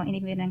or,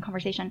 even in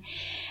conversation,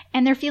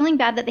 and they're feeling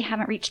bad that they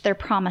haven't reached their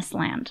promised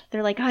land.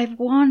 They're like, I've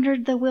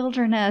wandered the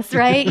wilderness,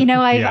 right?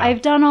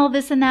 I've done all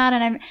this and that,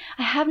 and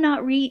I have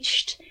not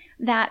reached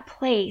that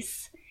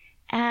place.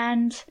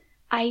 And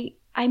I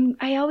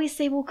always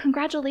say, well,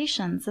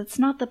 congratulations. That's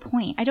not the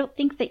point. I don't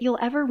think that you'll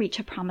ever reach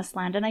a promised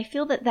land. And I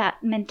feel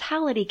that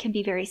mentality can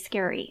be very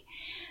scary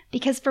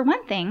because, for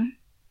one thing,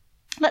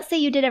 let's say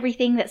you did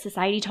everything that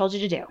society told you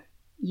to do.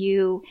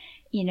 You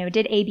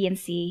did A, B, and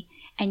C,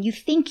 and you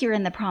think you're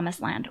in the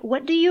promised land.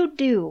 What do you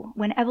do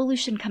when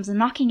evolution comes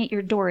knocking at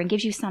your door and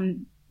gives you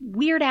some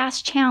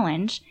weird-ass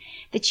challenge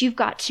that you've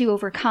got to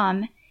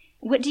overcome?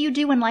 What do you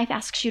do when life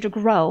asks you to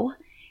grow?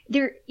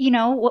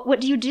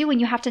 What do you do when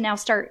you have to now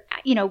start,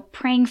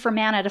 praying for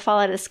manna to fall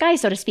out of the sky,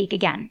 so to speak,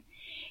 again?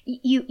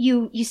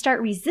 You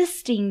start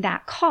resisting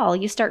that call.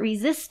 You start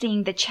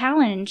resisting the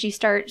challenge. You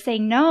start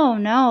saying,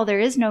 no, there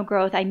is no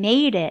growth. I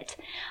made it.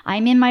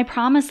 I'm in my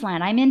promised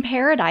land. I'm in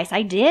paradise.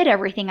 I did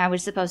everything I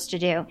was supposed to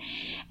do.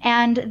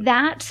 And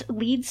that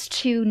leads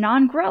to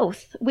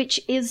non-growth, which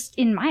is,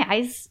 in my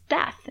eyes,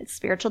 death. It's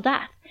spiritual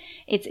death.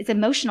 It's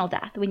emotional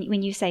death.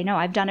 When you say, no,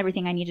 I've done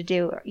everything I need to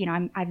do,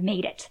 I've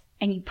made it.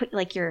 And you put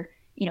like your,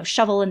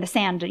 shovel in the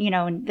sand,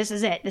 and this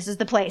is it. This is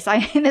the place.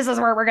 This is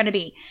where we're going to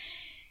be.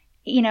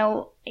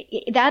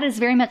 That is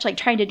very much like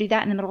trying to do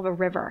that in the middle of a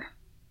river.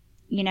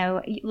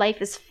 Life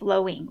is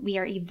flowing. We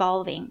are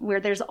evolving, where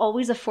there's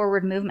always a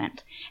forward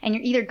movement. And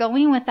you're either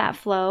going with that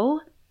flow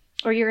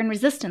or you're in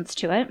resistance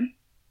to it.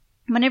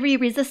 Whenever you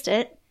resist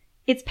it,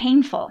 it's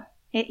painful.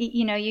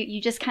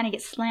 You just kind of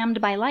get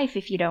slammed by life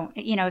if you don't,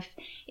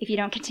 if you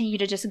don't continue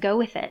to just go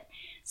with it.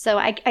 So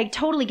I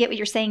totally get what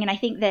you're saying. And I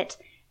think that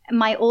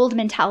my old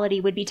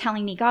mentality would be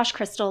telling me, gosh,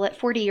 Crystal, at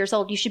 40 years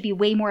old, you should be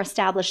way more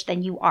established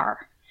than you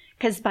are.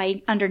 Because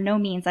by under no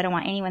means, I don't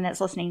want anyone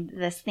that's listening to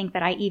this think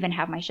that I even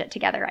have my shit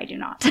together. I do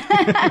not.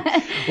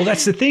 Well,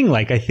 that's the thing.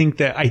 Like, I think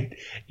that I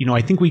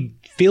think we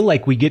feel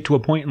like we get to a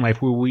point in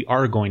life where we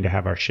are going to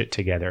have our shit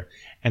together.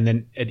 And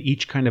then at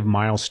each kind of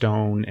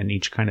milestone and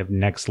each kind of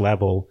next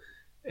level,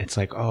 it's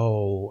like,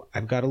 oh,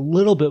 I've got a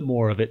little bit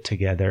more of it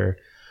together,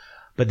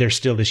 but there's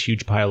still this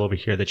huge pile over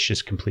here that's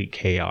just complete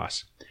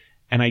chaos.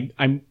 And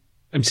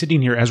I'm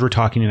sitting here as we're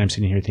talking, and I'm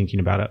sitting here thinking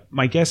about it.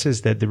 My guess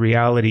is that the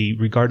reality,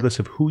 regardless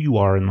of who you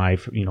are in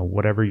life,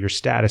 whatever your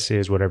status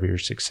is, whatever your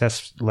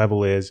success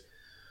level is,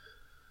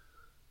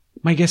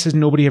 my guess is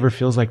nobody ever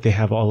feels like they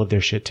have all of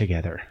their shit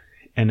together.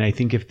 And I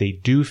think if they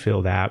do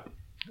feel that,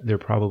 they're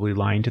probably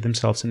lying to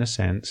themselves in a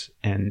sense.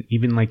 And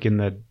even like in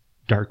the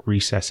dark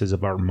recesses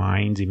of our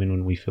minds, even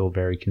when we feel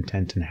very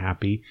content and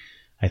happy,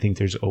 I think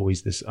there's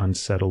always this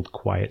unsettled,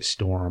 quiet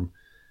storm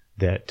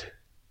that,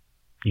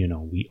 you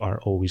know, we are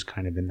always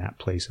kind of in that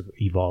place of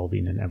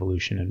evolving and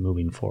evolution and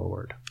moving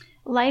forward.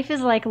 Life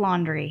is like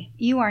laundry.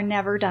 You are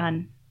never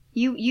done.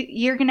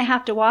 You're going to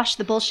have to wash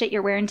the bullshit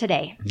you're wearing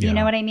today. Yeah. You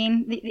know what I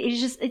mean?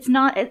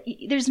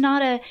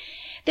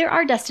 There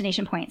are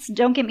destination points.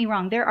 Don't get me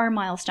wrong. There are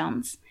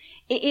milestones.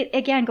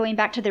 Again, going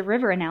back to the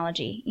river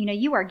analogy, you know,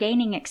 you are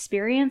gaining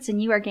experience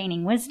and you are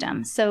gaining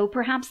wisdom. So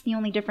perhaps the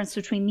only difference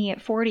between me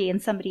at 40 and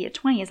somebody at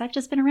 20 is I've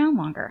just been around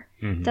longer.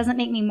 Mm-hmm. It doesn't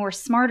make me more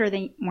smarter.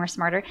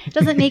 It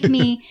doesn't make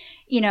me,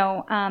 you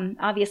know,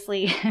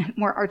 obviously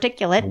more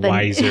articulate.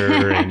 Wiser.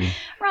 And,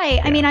 right.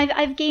 Yeah. I mean,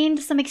 I've gained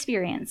some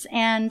experience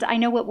and I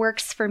know what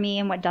works for me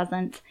and what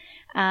doesn't.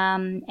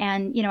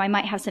 And, you know, I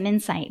might have some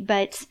insight,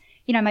 but,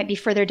 you know, I might be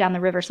further down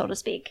the river, so to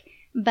speak.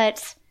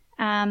 But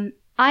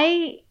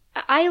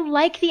I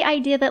like the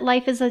idea that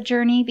life is a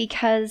journey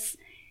because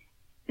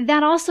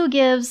that also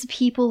gives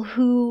people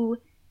who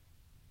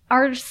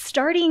are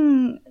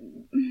starting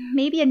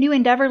maybe a new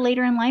endeavor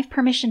later in life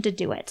permission to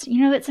do it.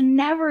 You know, it's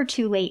never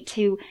too late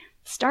to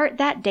start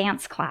that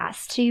dance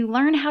class, to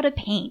learn how to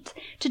paint,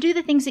 to do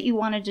the things that you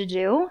wanted to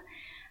do.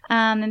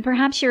 And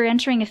perhaps you're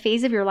entering a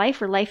phase of your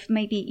life where life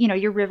might be, you know,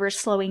 your river's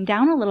slowing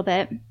down a little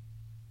bit.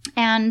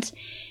 And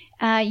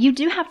you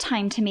do have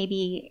time to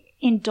maybe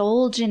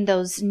indulge in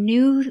those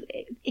new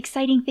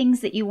exciting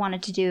things that you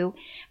wanted to do,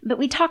 but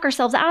we talk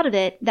ourselves out of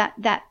it,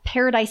 that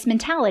paradise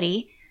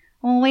mentality.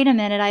 Well, wait a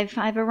minute,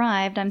 I've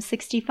arrived, I'm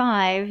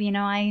 65, you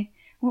know,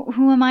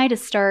 who am I to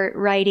start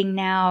writing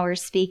now or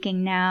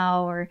speaking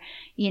now or,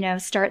 you know,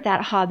 start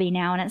that hobby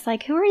now? And it's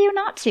like, who are you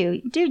not to?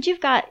 Dude,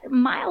 you've got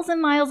miles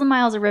and miles and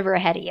miles of river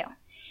ahead of you.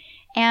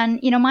 And,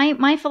 you know,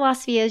 my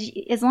philosophy is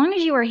as long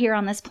as you are here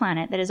on this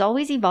planet that is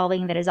always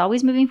evolving, that is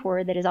always moving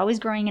forward, that is always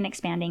growing and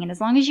expanding, and as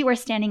long as you are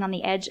standing on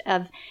the edge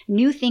of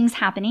new things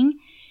happening,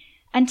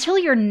 until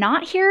you're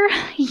not here,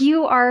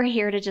 you are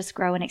here to just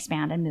grow and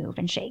expand and move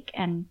and shake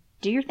and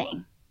do your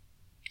thing.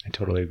 I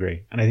totally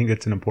agree. And I think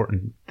that's an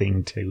important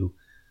thing to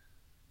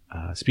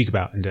speak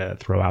about and to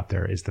throw out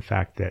there is the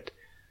fact that,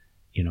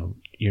 you know,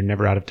 you're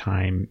never out of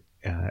time.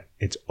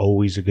 It's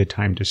always a good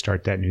time to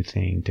start that new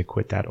thing, to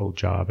quit that old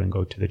job and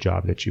go to the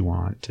job that you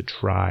want, to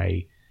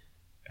try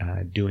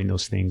doing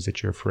those things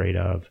that you're afraid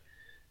of,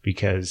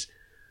 because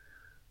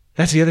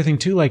that's the other thing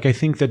too. Like, I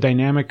think the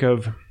dynamic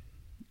of,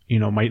 you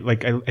know,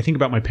 I think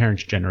about my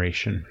parents'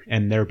 generation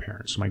and their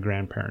parents, my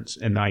grandparents,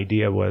 and the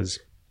idea was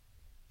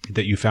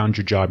that you found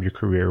your job, your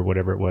career,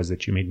 whatever it was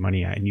that you made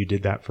money at, and you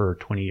did that for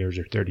 20 years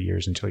or 30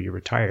 years until you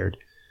retired.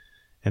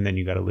 And then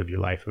you got to live your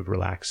life of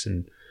relax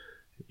and,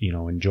 you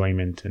know,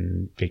 enjoyment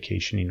and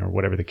vacationing or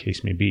whatever the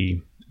case may be.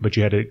 But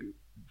you had to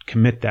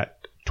commit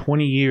that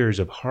 20 years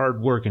of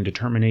hard work and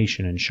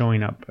determination and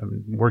showing up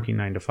and working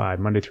 9 to 5,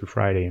 Monday through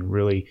Friday, and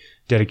really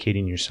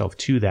dedicating yourself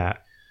to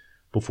that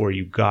before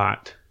you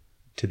got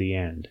to the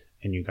end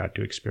and you got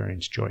to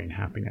experience joy and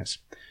happiness.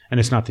 And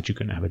it's not that you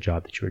couldn't have a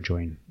job that you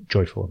were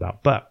joyful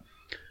about, but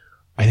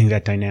I think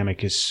that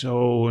dynamic is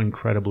so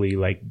incredibly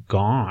like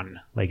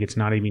gone. Like, it's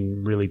not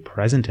even really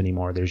present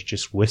anymore. There's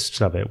just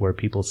wisps of it where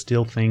people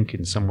still think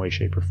in some way,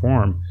 shape, or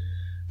form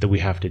that we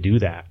have to do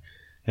that.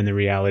 And the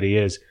reality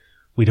is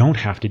we don't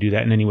have to do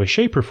that in any way,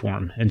 shape, or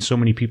form. And so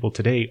many people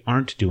today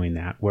aren't doing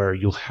that, where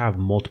you'll have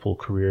multiple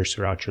careers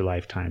throughout your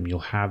lifetime. You'll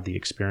have the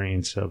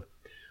experience of,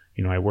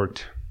 you know, I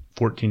worked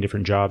 14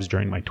 different jobs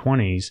during my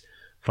 20s,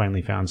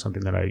 finally found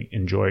something that I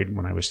enjoyed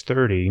when I was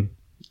 30,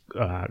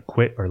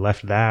 quit or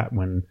left that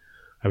when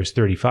I was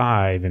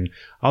 35, and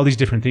all these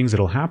different things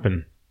that'll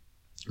happen.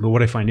 But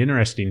what I find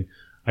interesting,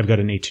 I've got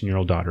an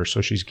 18-year-old daughter,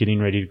 so she's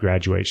getting ready to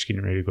graduate, she's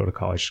getting ready to go to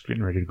college, she's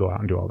getting ready to go out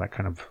and do all that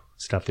kind of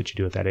stuff that you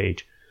do at that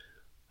age.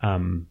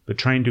 But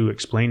trying to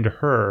explain to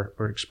her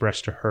or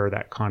express to her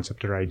that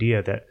concept or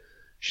idea that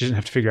she doesn't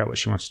have to figure out what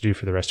she wants to do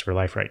for the rest of her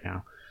life right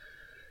now.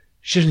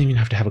 She doesn't even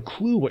have to have a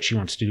clue what she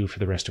wants to do for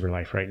the rest of her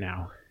life right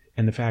now.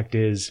 And the fact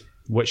is,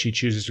 what she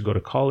chooses to go to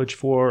college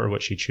for, or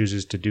what she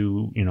chooses to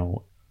do, you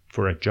know,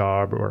 for a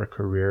job or a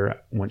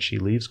career once she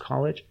leaves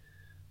college,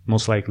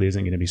 most likely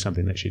isn't going to be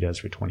something that she does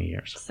for 20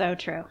 years. So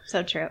true.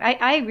 So true.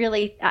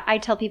 I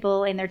tell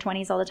people in their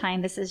 20s all the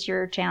time, this is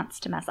your chance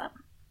to mess up.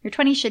 Your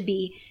 20s should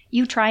be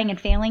you trying and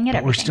failing at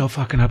everything. We're still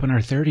fucking up in our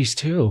 30s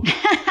too.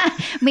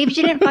 Maybe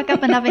you didn't fuck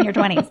up enough in your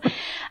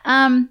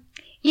 20s.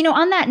 You know,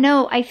 on that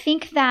note, I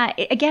think that,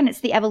 again,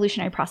 it's the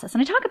evolutionary process.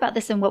 And I talk about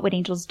this in What Would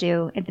Angels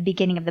Do at the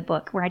beginning of the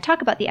book, where I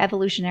talk about the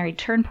evolutionary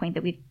turn point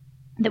that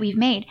we've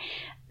made.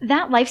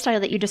 That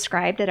lifestyle that you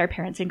described that our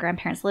parents and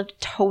grandparents lived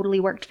totally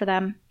worked for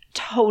them.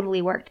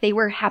 Totally worked. They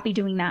were happy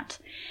doing that.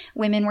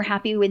 Women were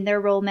happy in their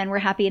role. Men were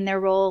happy in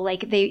their role.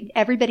 Like,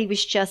 everybody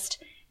was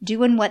just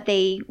doing what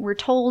they were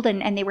told,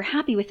 and they were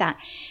happy with that.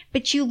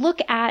 But you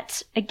look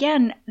at,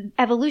 again,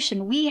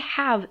 evolution. We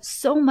have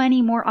so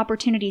many more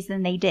opportunities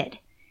than they did.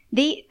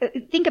 They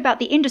think about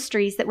the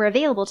industries that were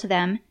available to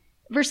them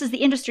versus the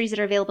industries that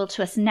are available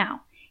to us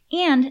now.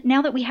 And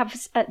now that we have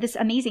this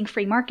amazing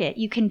free market,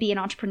 you can be an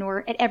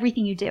entrepreneur at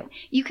everything you do.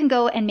 You can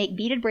go and make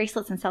beaded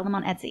bracelets and sell them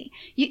on Etsy.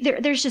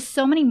 There's just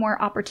so many more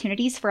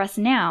opportunities for us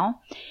now.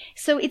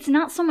 So it's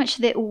not so much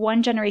that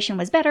one generation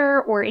was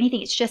better or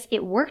anything. It's just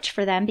it worked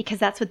for them because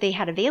that's what they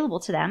had available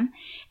to them.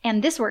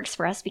 And this works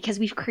for us because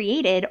we've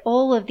created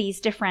all of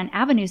these different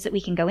avenues that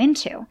we can go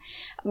into.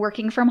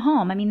 Working from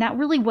home. I mean, that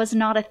really was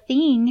not a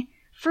thing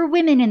for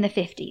women in the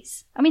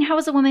 50s. I mean, how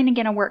is a woman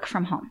going to work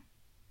from home?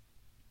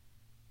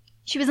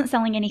 She wasn't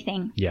selling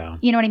anything. Yeah.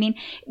 You know what I mean?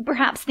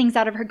 Perhaps things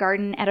out of her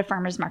garden at a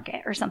farmer's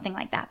market or something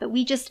like that. But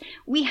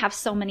we have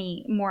so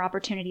many more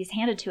opportunities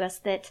handed to us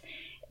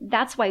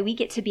that's why we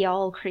get to be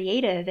all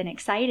creative and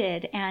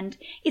excited. And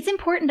it's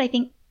important, I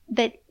think,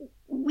 that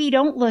we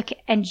don't look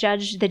and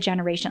judge the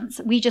generations.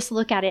 We just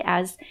look at it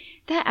as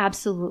that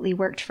absolutely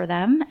worked for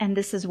them and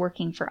this is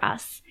working for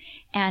us.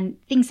 And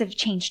things have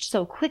changed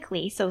so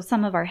quickly, so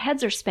some of our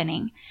heads are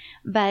spinning.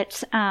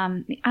 But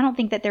I don't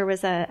think that there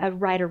was a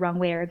right or wrong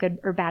way or a good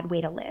or bad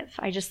way to live.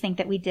 I just think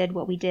that we did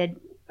what we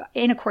did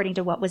according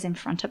to what was in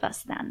front of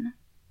us then.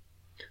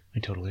 I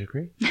totally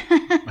agree.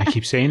 I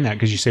keep saying that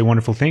because you say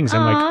wonderful things.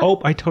 I'm like,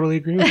 oh, I totally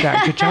agree with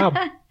that. Good job.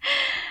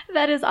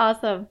 That is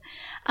awesome.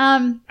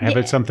 I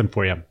have something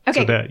for you. Okay.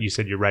 So that you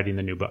said you're writing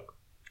the new book.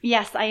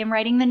 Yes, I am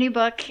writing the new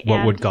book.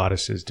 What would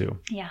goddesses do?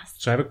 Yes.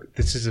 So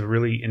this is a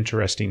really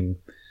interesting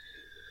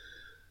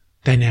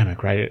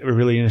dynamic, right?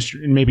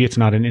 Maybe it's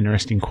not an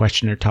interesting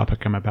question or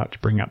topic I'm about to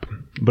bring up,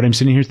 but I'm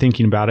sitting here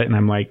thinking about it and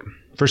I'm like,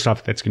 first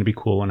off, that's going to be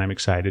cool and I'm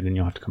excited and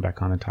you'll have to come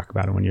back on and talk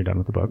about it when you're done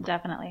with the book.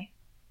 Definitely.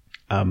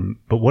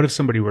 But what if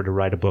somebody were to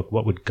write a book?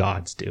 What would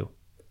gods do?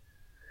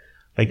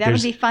 Like that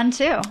would be fun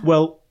too.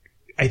 Well,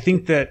 I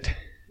think that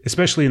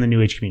especially in the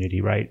New Age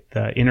community, right?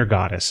 The inner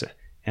goddess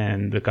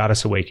and the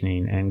goddess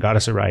awakening and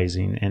goddess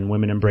arising and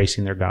women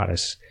embracing their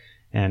goddess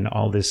and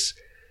all this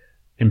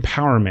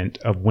empowerment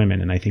of women.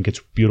 And I think it's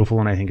beautiful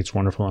and I think it's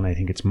wonderful and I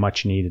think it's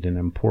much needed and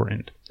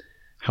important.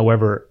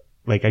 However,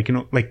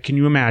 can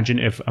you imagine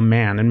if a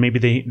man, and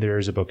maybe there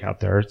is a book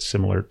out there,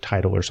 similar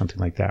title or something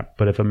like that,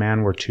 but if a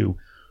man were to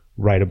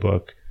write a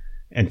book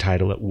and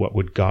title it What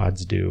Would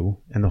Gods Do?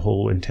 And the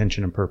whole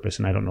intention and purpose,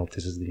 and I don't know if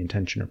this is the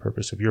intention or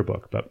purpose of your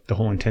book, but the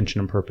whole intention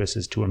and purpose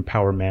is to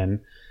empower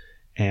men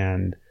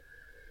and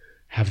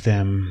have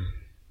them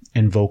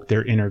invoke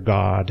their inner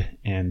God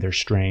and their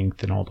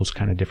strength and all those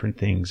kind of different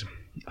things.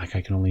 Like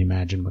I can only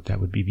imagine what that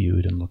would be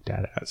viewed and looked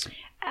at as.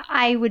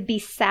 I would be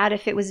sad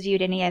if it was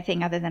viewed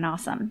anything other than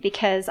awesome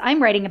because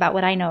I'm writing about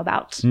what I know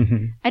about.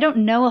 Mm-hmm. I don't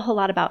know a whole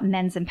lot about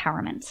men's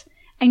empowerment.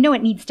 I know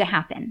it needs to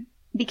happen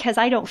because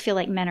I don't feel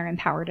like men are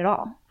empowered at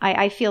all.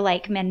 I feel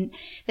like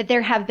that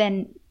there have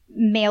been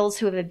males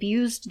who have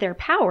abused their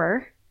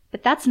power,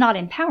 but that's not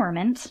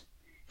empowerment.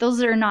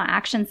 Those are not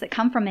actions that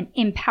come from an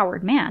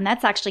empowered man.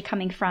 That's actually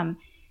coming from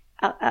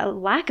a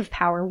lack of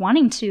power,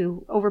 wanting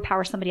to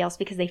overpower somebody else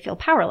because they feel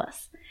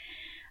powerless.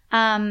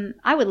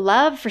 I would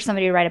love for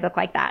somebody to write a book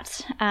like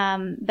that.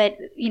 But,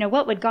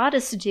 what would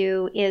goddess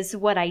do is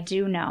what I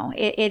do know.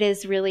 It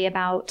is really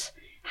about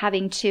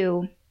having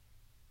to,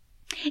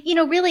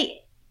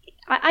 really,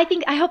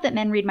 I hope that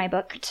men read my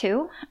book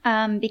too,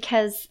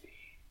 because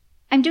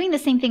I'm doing the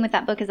same thing with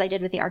that book as I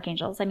did with the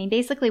archangels. I mean,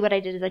 basically what I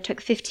did is I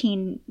took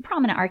 15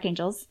 prominent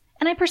archangels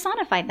and I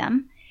personified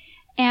them.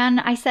 And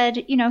I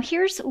said,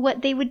 here's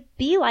what they would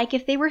be like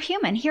if they were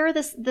human. Here are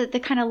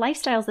the kind of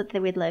lifestyles that they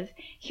would live.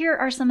 Here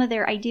are some of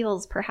their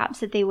ideals,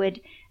 perhaps, that they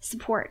would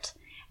support.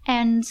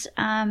 And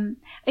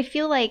I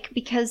feel like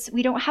because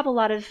we don't have a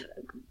lot of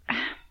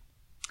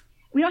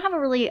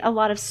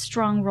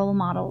strong role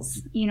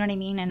models, you know what I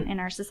mean, in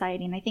our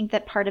society. And I think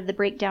that part of the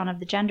breakdown of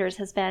the genders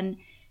has been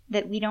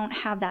that we don't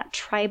have that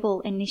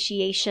tribal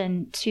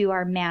initiation to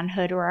our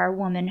manhood or our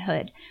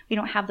womanhood. We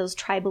don't have those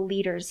tribal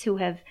leaders who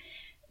have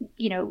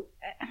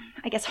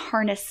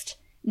harnessed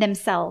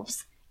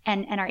themselves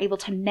and are able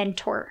to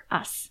mentor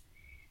us.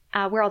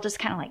 We're all just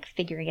kind of like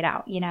figuring it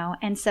out,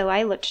 And so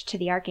I looked to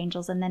the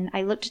archangels and then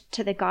I looked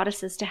to the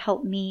goddesses to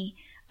help me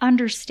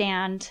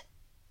understand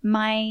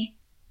myself,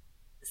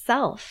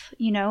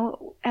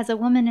 as a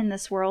woman in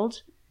this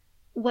world.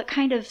 What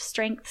kind of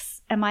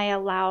strengths am I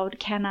allowed?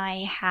 Can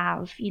I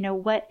have?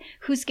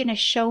 Who's going to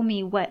show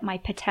me what my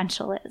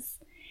potential is?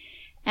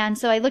 And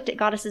so I looked at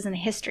goddesses in the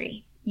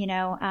history.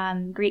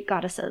 Greek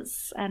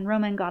goddesses and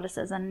Roman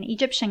goddesses and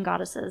Egyptian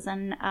goddesses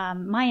and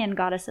Mayan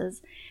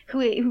goddesses who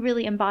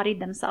really embodied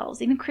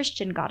themselves, even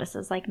Christian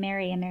goddesses like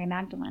Mary and Mary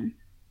Magdalene.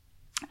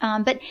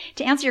 But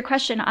to answer your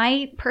question,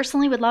 I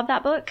personally would love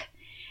that book.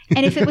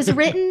 And if it was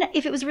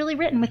really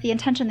written with the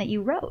intention that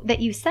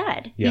you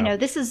said, yeah.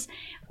 This is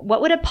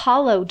what would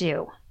Apollo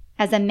do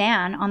as a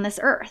man on this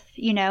earth?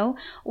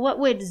 What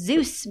would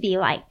Zeus be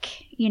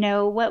like?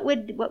 What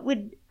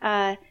would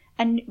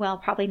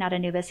probably not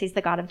Anubis. He's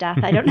the god of death.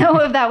 I don't know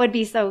if that would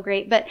be so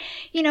great. But,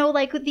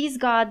 like these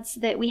gods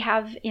that we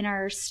have in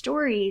our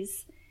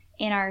stories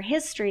in our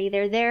history.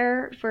 They're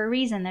there for a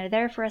reason. They're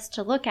there for us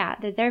to look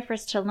at. They're there for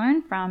us to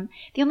learn from.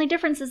 The only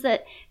difference is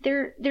that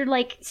they're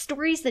like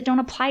stories that don't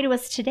apply to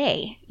us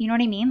today. You know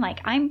what I mean? Like,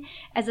 I'm,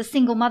 as a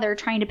single mother,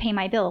 trying to pay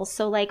my bills.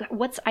 So like,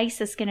 what's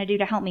Isis going to do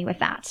to help me with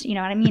that? You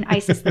know what I mean?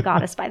 Isis, the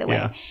goddess, by the way.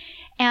 Yeah.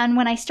 And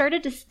when I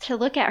started to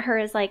look at her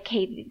as like,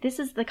 hey, this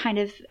is the kind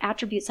of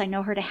attributes I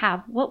know her to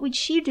have. What would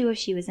she do if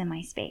she was in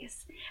my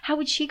space? How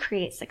would she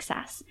create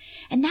success?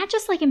 And that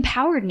just like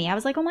empowered me. I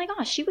was like, oh my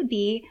gosh, she would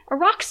be a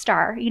rock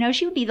star. You know,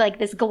 she would be like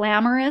this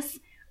glamorous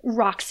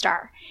rock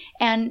star.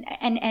 And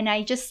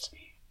I just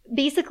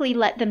basically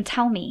let them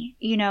tell me,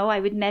 you know,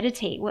 I would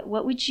meditate.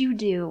 What would you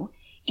do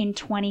in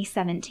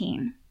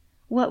 2017?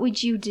 What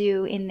would you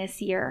do in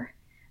this year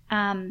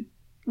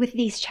with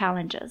these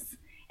challenges?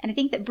 And I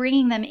think that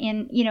bringing them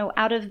in, you know,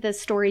 out of the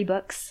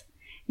storybooks,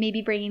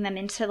 maybe bringing them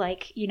into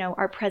like, you know,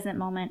 our present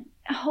moment,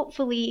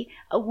 hopefully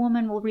a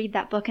woman will read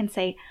that book and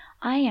say,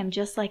 I am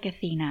just like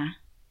Athena.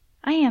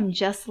 I am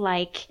just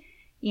like,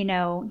 you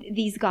know,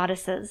 these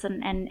goddesses.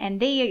 And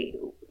they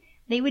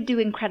would do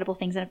incredible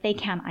things. And if they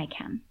can, I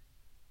can.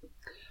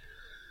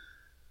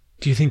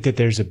 Do you think that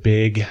there's a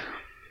big,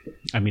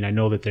 I mean, I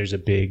know that there's a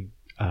big,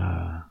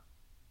 oh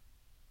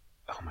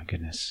my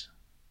goodness,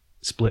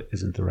 split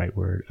isn't the right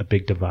word, a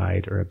big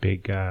divide or a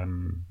big,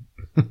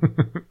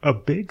 a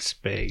big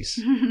space,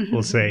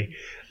 we'll say,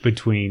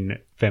 between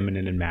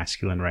feminine and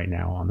masculine right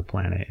now on the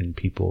planet and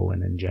people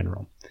and in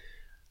general.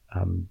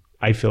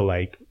 I feel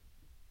like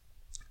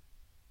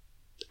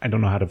I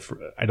don't know how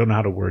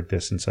to word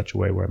this in such a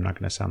way where I'm not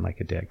going to sound like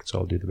a dick, so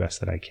I'll do the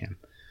best that I can.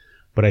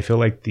 But I feel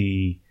like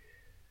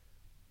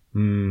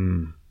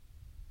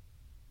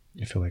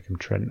I feel like I'm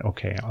treading.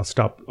 Okay, I'll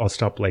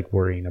stop like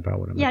worrying about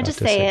what I'm about to say. Yeah, just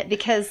say it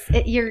because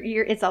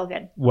it's all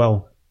good.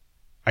 Well,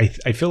 I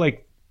feel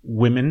like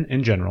women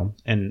in general,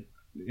 and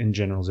in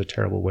general is a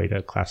terrible way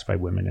to classify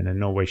women, and in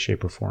no way,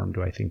 shape, or form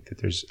do I think that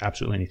there's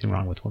absolutely anything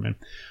wrong with women.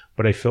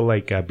 But I feel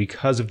like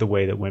because of the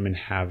way that women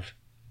have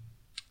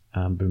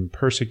been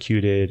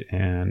persecuted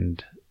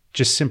and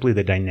just simply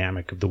the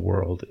dynamic of the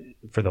world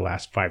for the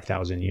last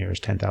 5,000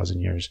 years,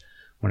 10,000 years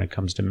when it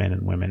comes to men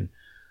and women,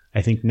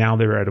 I think now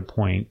they're at a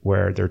point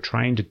where they're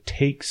trying to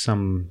take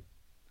some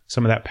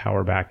of that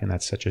power back, and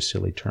that's such a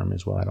silly term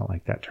as well. I don't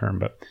like that term,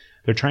 but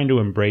they're trying to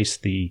embrace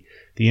the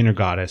inner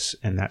goddess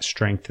and that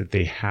strength that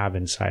they have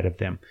inside of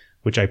them,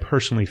 which I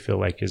personally feel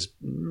like is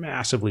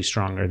massively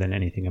stronger than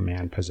anything a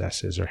man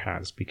possesses or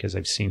has, because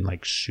I've seen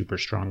like super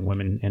strong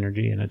women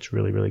energy, and it's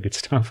really, really good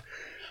stuff.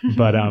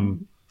 But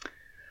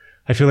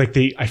I feel like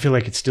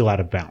it's still out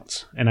of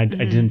bounds, and I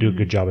didn't do a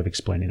good job of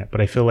explaining it.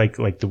 But I feel like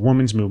the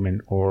women's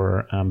movement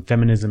or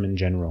feminism in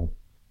general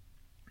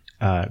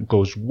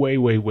goes way,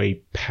 way,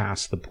 way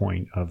past the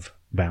point of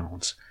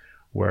balance,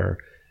 where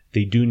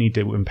they do need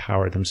to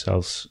empower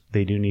themselves.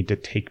 They do need to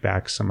take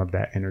back some of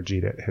that energy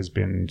that has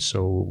been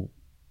so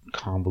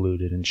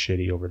convoluted and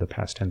shitty over the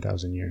past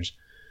 10,000 years.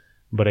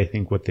 But I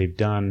think what they've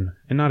done,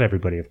 and not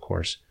everybody, of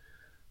course,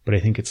 but I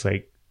think it's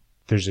like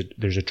there's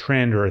a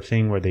trend or a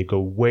thing where they go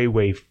way,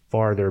 way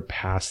farther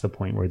past the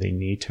point where they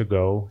need to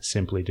go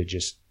simply to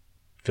just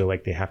feel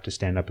like they have to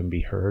stand up and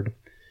be heard.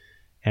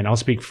 And I'll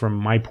speak from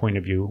my point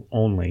of view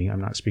only.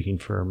 I'm not speaking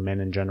for men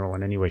in general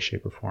in any way,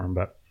 shape, or form,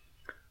 but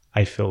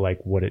I feel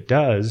like what it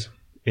does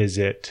is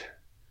it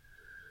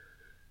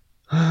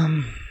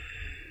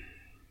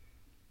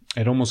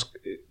almost,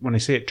 when I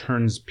say it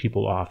turns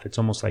people off, it's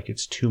almost like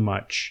it's too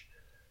much,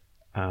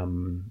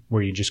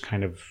 where you just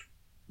kind of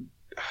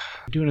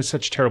doing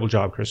such a terrible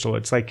job, Crystal.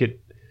 It's like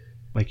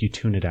you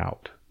tune it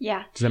out.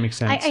 Yeah. Does that make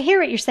sense? I hear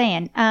what you're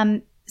saying.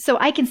 So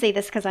I can say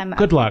this because I'm...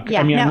 Good luck. Yeah,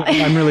 I mean, no.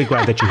 I'm really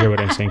glad that you hear what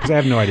I'm saying, because I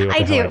have no idea what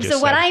the hell I just said.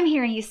 So what I'm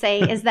hearing you say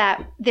is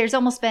that there's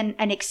almost been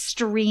an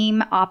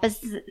extreme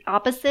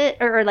opposite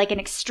or like an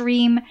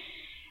extreme...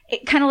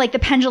 kind of like the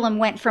pendulum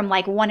went from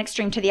like one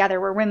extreme to the other,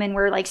 where women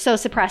were like so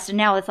suppressed, and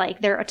now it's like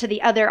they're to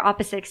the other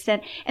opposite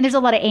extent. And there's a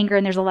lot of anger,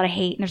 and there's a lot of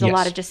hate, and there's a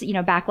lot of just,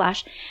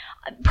 backlash.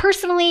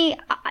 Personally,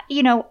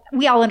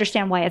 we all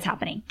understand why it's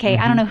happening. Okay.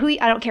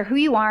 Mm-hmm. I don't care who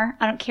you are.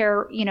 I don't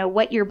care,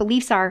 what your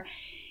beliefs are.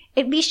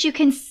 At least you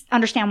can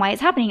understand why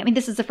it's happening. I mean,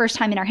 this is the first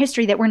time in our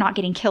history that we're not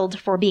getting killed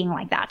for being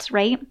like that.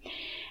 Right.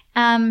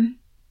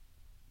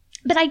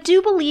 But I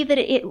do believe that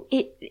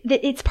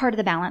that it's part of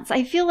the balance.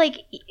 I feel like,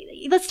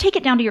 let's take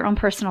it down to your own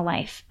personal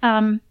life.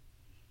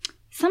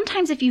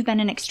 Sometimes if you've been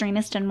an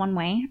extremist in one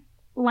way,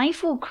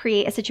 life will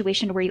create a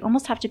situation where you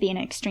almost have to be an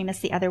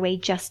extremist the other way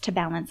just to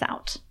balance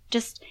out.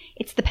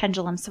 It's the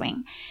pendulum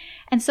swing.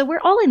 And so we're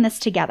all in this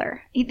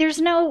together. There's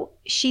no,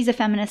 she's a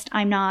feminist,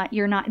 I'm not,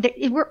 you're not.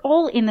 We're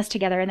all in this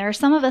together. And there are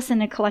some of us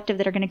in a collective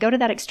that are going to go to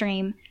that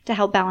extreme to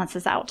help balance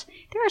us out.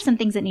 There are some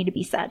things that need to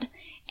be said.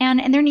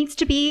 And there needs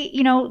to be,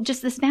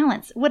 just this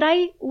balance. What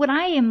I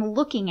am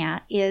looking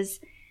at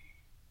is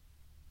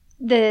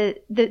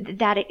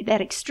that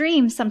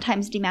extreme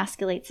sometimes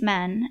demasculates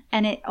men,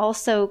 and it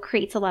also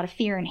creates a lot of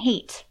fear and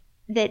hate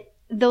that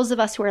those of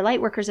us who are light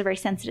workers are very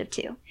sensitive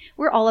to.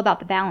 We're all about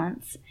the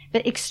balance,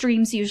 but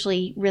extremes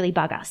usually really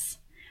bug us.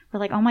 We're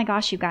like, oh my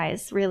gosh, you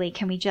guys, really,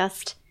 can we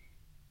just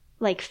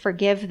like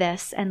forgive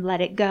this and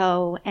let it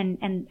go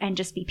and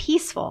just be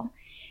peaceful.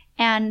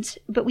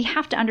 But we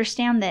have to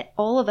understand that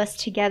all of us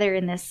together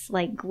in this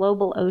like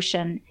global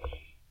ocean,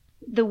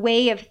 the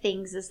way of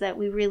things is that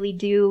we really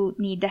do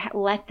need to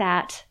let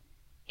that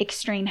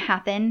extreme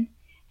happen.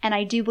 And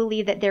I do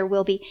believe that there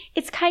will be,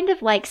 it's kind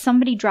of like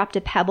somebody dropped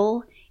a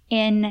pebble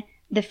in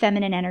the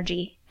feminine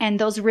energy and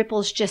those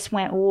ripples just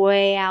went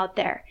way out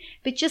there.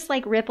 But just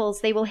like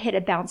ripples, they will hit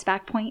a bounce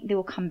back point. They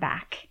will come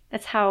back.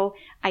 That's how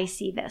I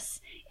see this,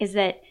 is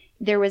that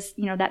there was,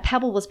 that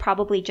pebble was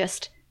probably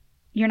just,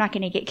 you're not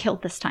going to get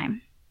killed this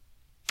time.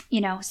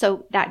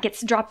 So that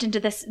gets dropped into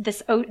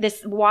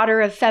this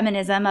water of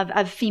feminism,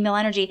 of female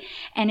energy,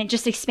 and it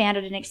just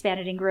expanded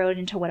and grew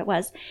into what it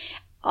was.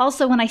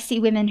 Also, when I see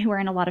women who are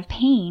in a lot of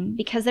pain,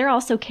 because they're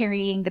also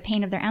carrying the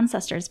pain of their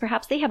ancestors,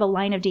 perhaps they have a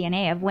line of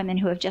DNA of women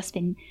who have just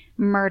been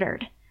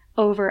murdered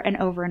over and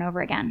over and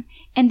over again.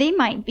 And they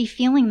might be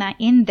feeling that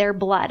in their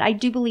blood. I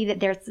do believe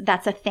that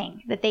that's a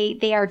thing, that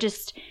they are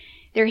just,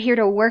 they're here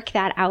to work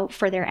that out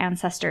for their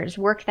ancestors,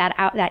 work that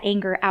out, that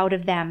anger out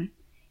of them.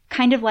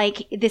 Kind of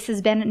like this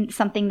has been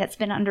something that's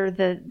been under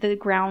the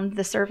ground,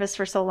 the surface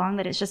for so long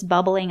that it's just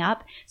bubbling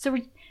up.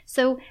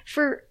 So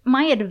for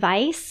my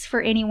advice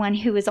for anyone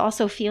who is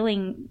also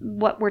feeling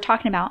what we're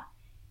talking about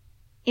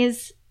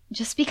is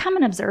just become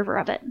an observer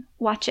of it.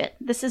 Watch it.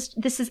 This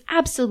is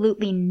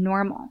absolutely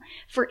normal.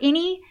 For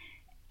any,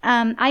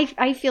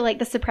 I feel like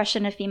the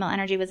suppression of female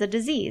energy was a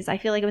disease. I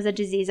feel like it was a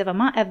disease of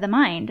the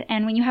mind.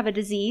 And when you have a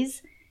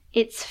disease,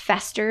 it's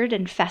festered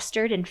and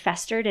festered and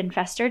festered and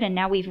festered. And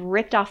now we've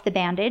ripped off the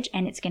bandage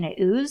and it's going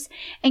to ooze.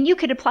 And you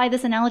could apply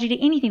this analogy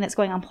to anything that's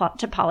going on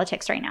to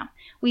politics right now.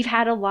 We've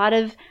had a lot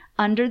of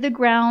under the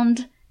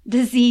ground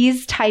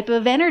disease type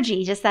of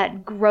energy, just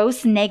that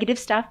gross negative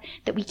stuff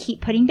that we keep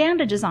putting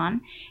bandages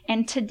on.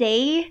 And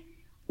today,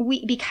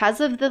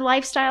 because of the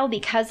lifestyle,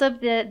 because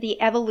of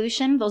the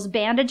evolution, those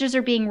bandages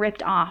are being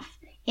ripped off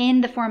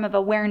in the form of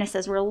awareness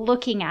as we're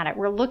looking at it.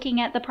 We're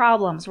looking at the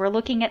problems. We're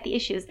looking at the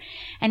issues.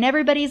 And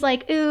everybody's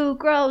like, ooh,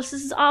 gross.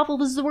 This is awful.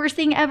 This is the worst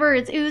thing ever.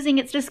 It's oozing.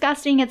 It's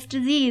disgusting. It's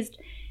diseased.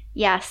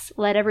 Yes,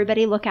 let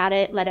everybody look at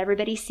it. Let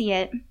everybody see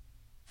it.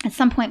 At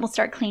some point, we'll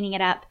start cleaning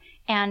it up.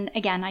 And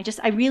again,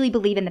 I really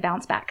believe in the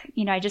bounce back.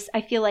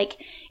 I feel like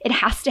it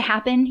has to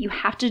happen. You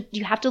have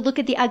to look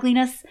at the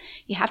ugliness.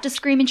 You have to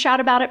scream and shout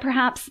about it,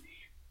 perhaps.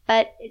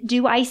 But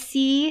do I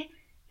see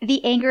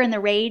the anger and the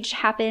rage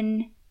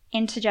happen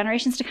into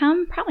generations to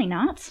come? Probably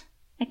not.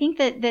 I think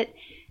that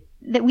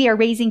we are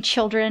raising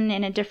children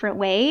in a different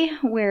way,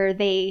 where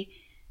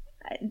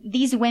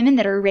these women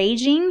that are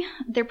raging,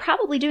 they're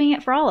probably doing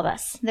it for all of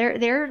us.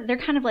 They're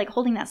kind of like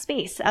holding that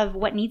space of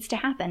what needs to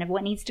happen, of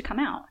what needs to come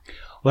out.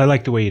 Well, I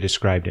like the way you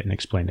described it and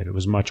explained it. It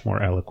was much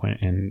more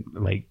eloquent and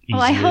like easier.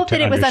 Well, I hope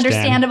that it was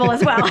understandable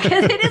as well,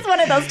 because it is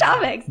one of those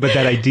topics. But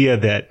that idea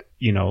that,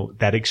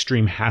 that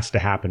extreme has to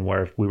happen,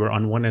 where if we were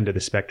on one end of the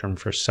spectrum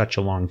for such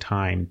a long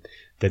time,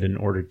 that in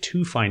order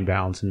to find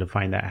balance and to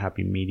find that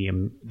happy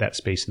medium, that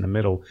space in the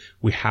middle,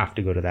 we have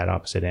to go to that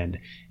opposite end.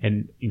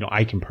 And,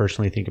 I can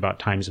personally think about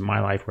times in my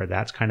life where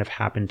that's kind of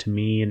happened to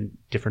me in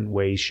different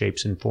ways,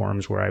 shapes, and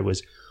forms, where I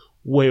was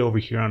way over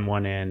here on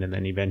one end and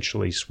then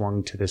eventually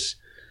swung to this.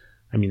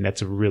 I mean,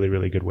 that's a really,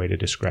 really good way to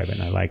describe it,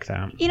 and I like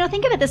that.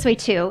 Think of it this way,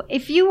 too.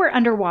 If you were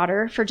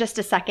underwater for just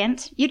a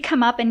second, you'd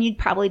come up and you'd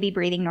probably be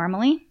breathing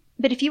normally.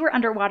 But if you were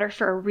underwater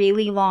for a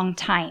really long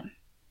time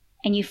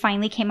and you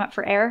finally came up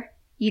for air,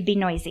 you'd be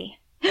noisy.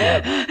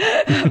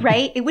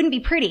 Right? It wouldn't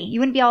be pretty. You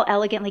wouldn't be all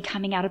elegantly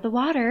coming out of the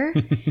water.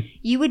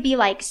 You would be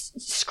like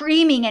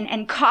screaming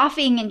and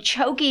coughing and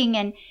choking.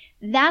 And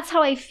that's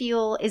how I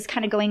feel is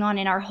kind of going on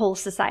in our whole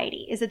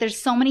society, is that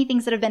there's so many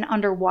things that have been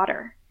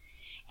underwater.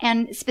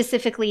 And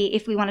specifically,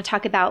 if we want to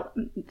talk about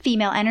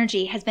female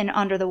energy, has been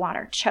under the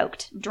water,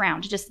 choked,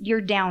 drowned, just you're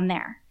down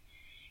there.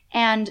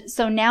 And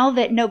so now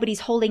that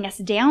nobody's holding us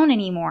down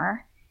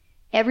anymore,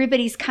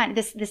 everybody's kind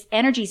of, this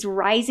energy's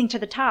rising to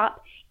the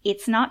top.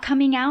 It's not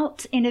coming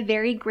out in a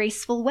very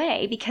graceful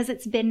way because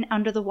it's been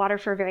under the water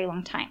for a very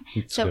long time.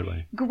 So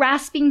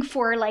grasping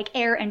for like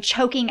air and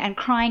choking and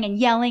crying and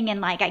yelling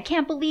and like, I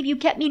can't believe you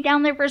kept me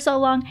down there for so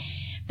long.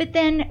 But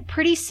then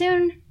pretty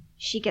soon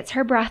she gets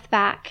her breath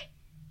back.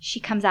 She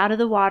comes out of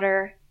the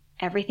water.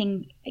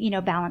 Everything,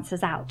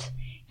 balances out.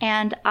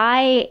 And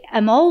I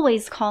am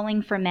always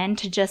calling for men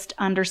to just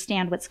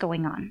understand what's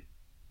going on.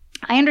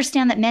 I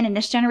understand that men in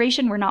this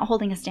generation were not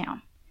holding us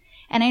down.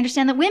 And I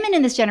understand that women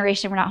in this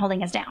generation were not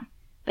holding us down,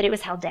 but it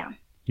was held down.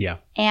 Yeah.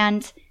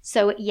 And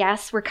so,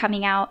 yes, we're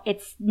coming out.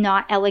 It's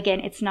not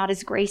elegant. It's not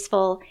as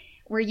graceful.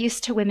 We're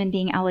used to women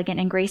being elegant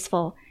and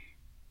graceful.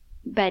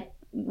 But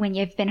when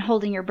you've been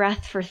holding your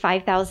breath for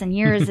 5,000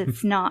 years,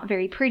 it's not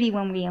very pretty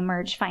when we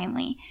emerge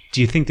finally.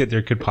 Do you think that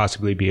there could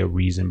possibly be a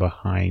reason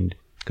behind,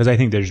 because I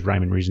think there's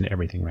rhyme and reason to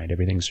everything, right?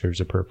 Everything serves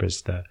a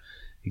purpose, the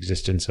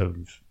existence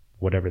of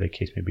whatever the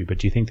case may be. But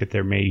do you think that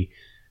there may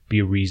be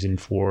a reason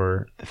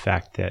for the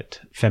fact that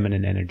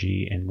feminine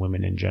energy and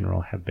women in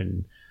general have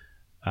been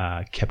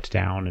kept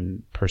down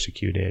and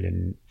persecuted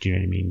and, do you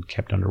know what I mean,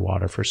 kept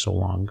underwater for so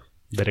long,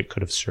 that it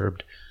could have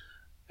served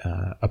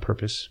a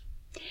purpose?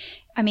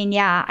 I mean,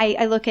 yeah,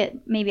 I look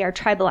at maybe our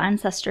tribal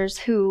ancestors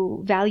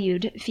who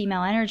valued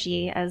female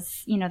energy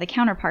as, the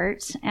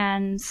counterpart.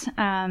 And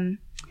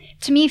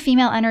to me,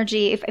 female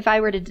energy, if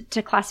I were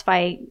to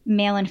classify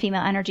male and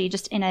female energy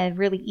just in a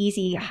really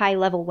easy,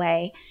 high-level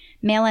way,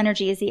 male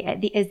energy is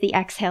the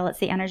exhale. It's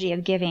the energy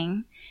of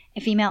giving.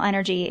 And female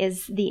energy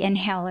is the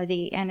inhale or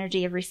the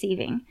energy of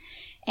receiving.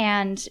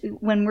 And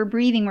when we're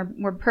breathing,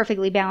 we're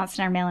perfectly balanced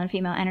in our male and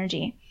female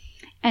energy.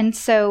 And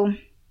so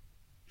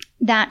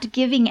that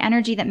giving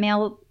energy that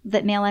male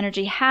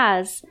energy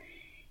has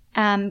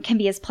can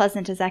be as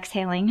pleasant as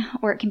exhaling,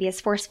 or it can be as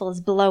forceful as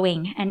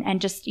blowing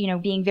and just,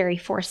 being very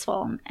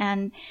forceful.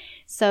 And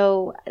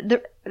so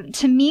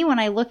to me, when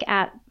I look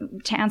at,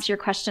 to answer your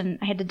question,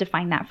 I had to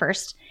define that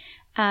first.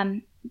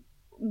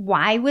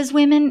 Why was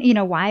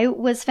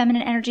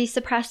feminine energy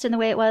suppressed in the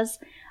way it was?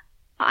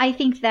 I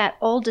think that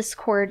all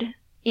discord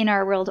in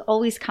our world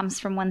always comes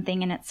from one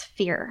thing, and it's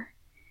fear.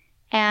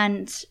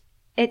 And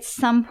at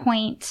some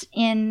point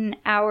in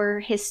our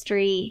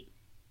history,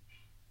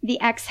 the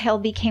exhale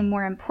became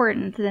more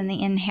important than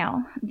the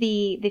inhale.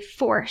 The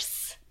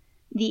force,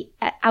 the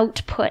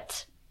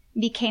output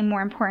became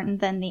more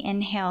important than the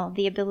inhale,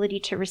 the ability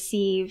to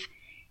receive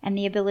and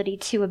the ability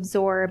to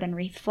absorb and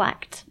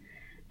reflect.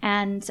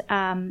 And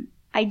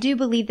I do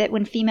believe that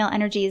when female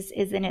energy is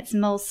in its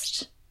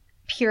most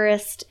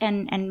purest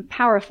and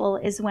powerful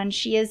is when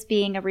she is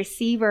being a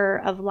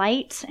receiver of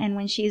light, and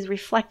when she's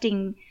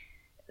reflecting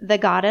the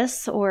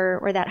goddess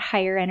or that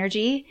higher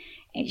energy,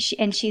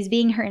 and she's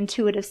being her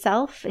intuitive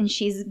self, and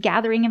she's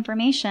gathering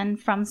information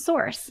from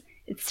source.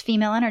 It's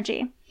female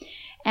energy.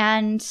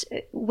 And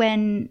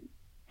when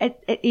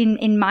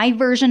in my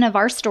version of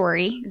our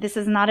story, this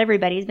is not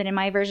everybody's, but in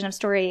my version of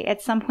story,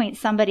 at some point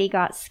somebody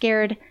got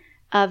scared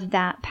of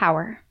that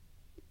power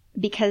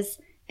because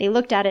they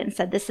looked at it and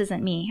said, this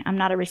isn't me. I'm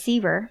not a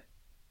receiver.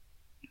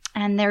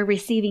 And they're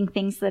receiving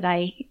things that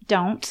I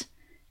don't.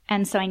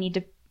 And so I need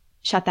to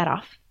shut that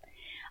off.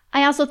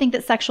 I also think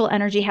that sexual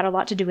energy had a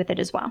lot to do with it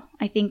as well.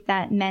 I think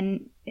that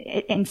men,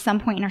 in some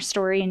point in our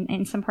story and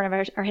in some part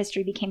of our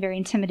history, became very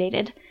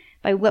intimidated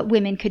by what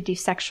women could do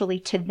sexually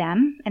to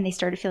them, and they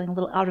started feeling a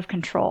little out of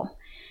control.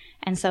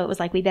 And so it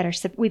was like, we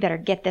better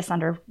get this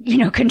under,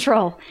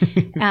 control,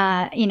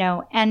 and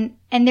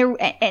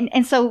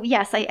so,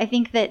 yes, I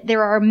think that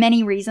there are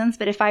many reasons,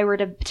 but if I were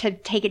to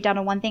take it down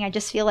to one thing, I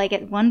just feel like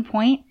at one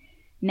point,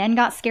 men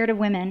got scared of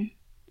women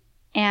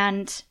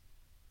and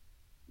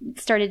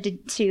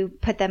started to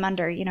put them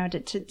under,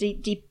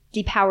 to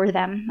depower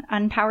them,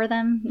 unpower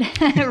them.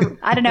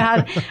 I don't know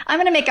how. I'm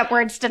going to make up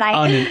words tonight.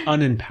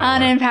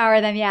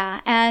 Unempower them, yeah.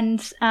 And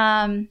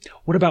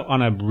what about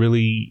on a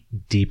really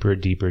deeper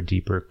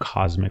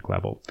cosmic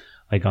level,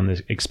 like on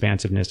the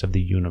expansiveness of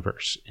the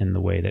universe and the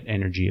way that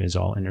energy is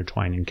all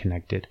intertwined and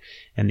connected,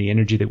 and the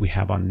energy that we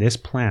have on this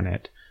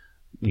planet,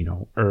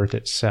 Earth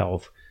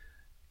itself,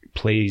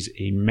 plays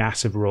a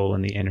massive role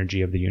in the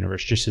energy of the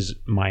universe, just as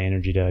my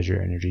energy does,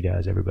 your energy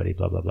does, everybody,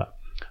 blah, blah, blah.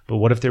 But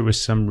what if there was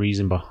some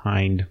reason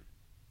behind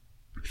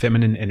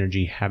feminine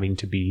energy having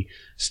to be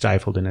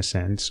stifled in a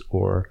sense,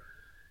 or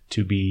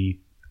to be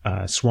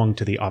swung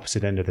to the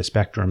opposite end of the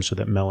spectrum so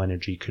that male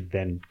energy could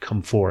then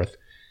come forth?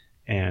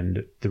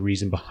 And the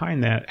reason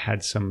behind that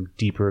had some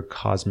deeper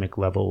cosmic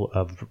level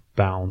of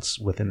balance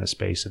within the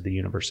space of the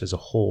universe as a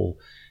whole,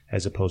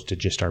 as opposed to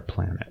just our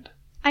planet.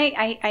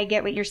 I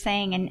get what you're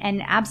saying,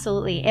 and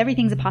absolutely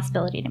everything's a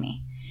possibility to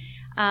me.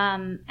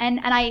 And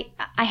I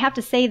have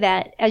to say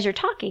that as you're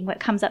talking, what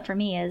comes up for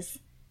me is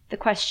the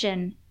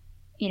question,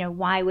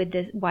 why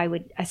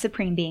would a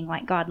supreme being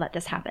like God let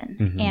this happen?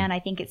 Mm-hmm. And I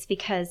think it's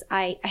because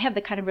I have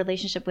the kind of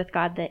relationship with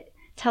God that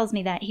tells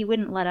me that he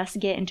wouldn't let us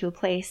get into a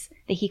place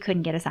that he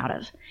couldn't get us out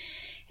of.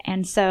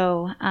 And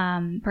so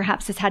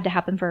perhaps this had to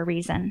happen for a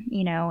reason,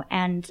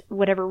 and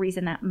whatever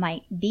reason that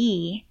might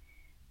be,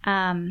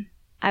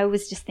 I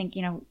always just think,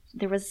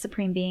 there was a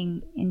supreme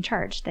being in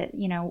charge that,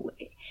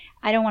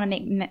 I don't want to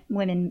make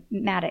women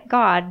mad at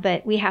God,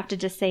 but we have to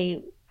just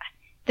say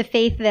the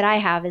faith that I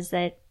have is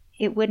that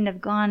it wouldn't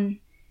have gone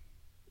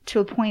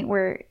to a point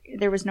where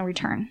there was no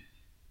return.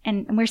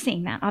 And we're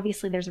seeing that.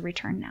 Obviously, there's a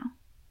return now.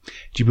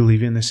 Do you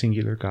believe in the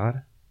singular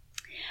God?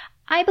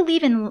 I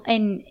believe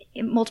in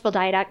multiple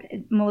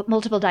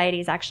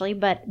deities, actually,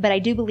 but I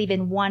do believe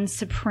in one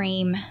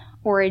supreme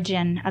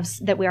origin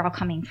that we're all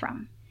coming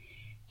from.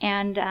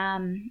 And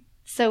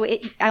so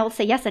I will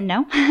say yes and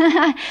no,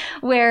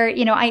 where,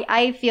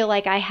 I feel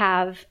like I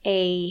have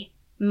a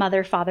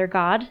mother, father,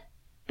 God,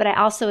 but I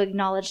also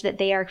acknowledge that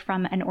they are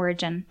from an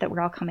origin that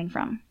we're all coming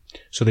from.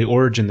 So the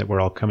origin that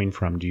we're all coming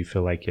from, do you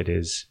feel like it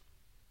is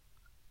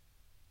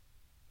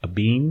a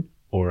being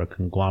or a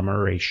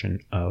conglomeration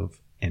of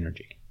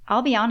energy?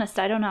 I'll be honest,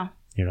 I don't know.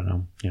 You don't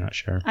know? You're not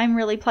sure? I'm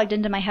really plugged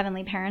into my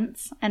heavenly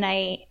parents, and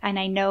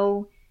I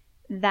know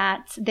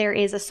that there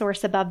is a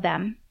source above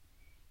them.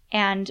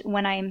 And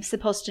when I'm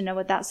supposed to know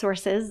what that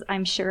source is,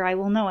 I'm sure I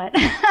will know it.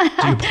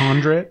 Do you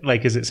ponder it?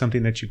 Like, is it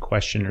something that you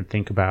question or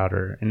think about,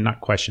 and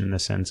not question in the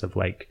sense of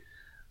like,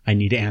 I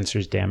need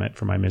answers, damn it,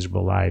 for my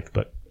miserable life,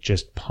 but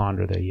just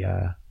ponder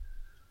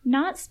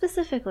Not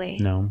specifically.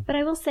 No. But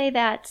I will say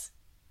that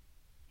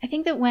I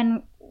think that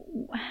when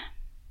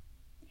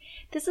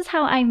this is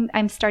how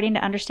I'm starting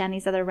to understand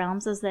these other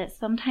realms, is that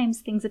sometimes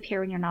things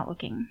appear when you're not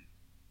looking.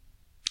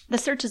 The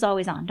search is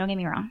always on, don't get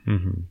me wrong.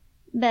 Mm-hmm.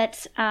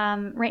 But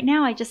right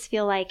now I just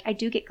feel like I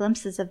do get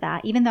glimpses of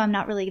that, even though I'm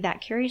not really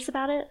that curious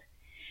about it.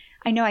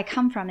 I know I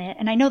come from it,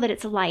 and I know that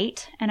it's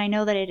light, and I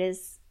know that it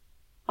is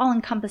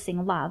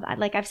all-encompassing love.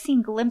 I've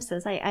seen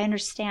glimpses. I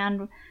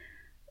understand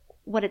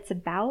what it's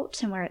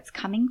about and where it's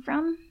coming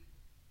from,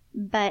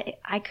 but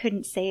I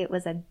couldn't say it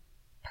was a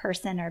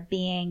person or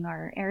being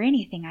or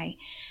anything.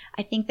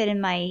 I think that in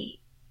my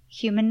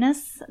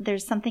humanness,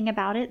 there's something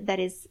about it that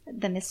is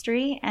the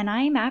mystery, and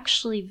I'm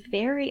actually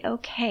very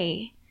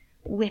okay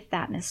with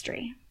that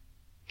mystery.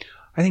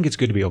 I think it's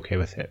good to be okay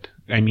with it.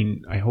 I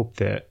mean, I hope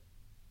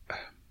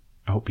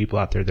people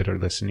out there that are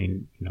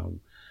listening,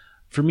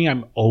 for me,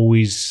 I'm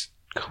always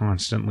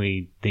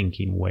constantly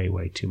thinking way,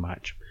 way too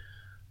much.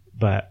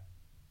 But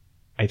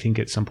I think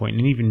at some point,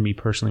 and even me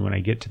personally, when I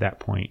get to that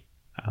point,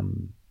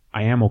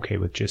 I am okay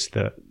with just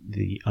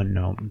the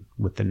unknown,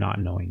 with the not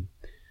knowing.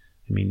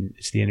 I mean,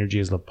 it's the Energy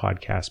is Love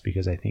podcast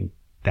because I think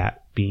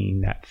that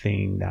being, that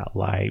thing, that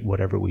light,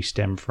 whatever we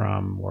stem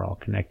from, we're all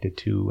connected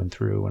to and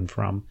through and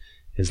from,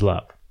 is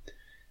love.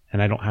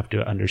 And I don't have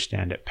to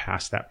understand it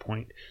past that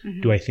point.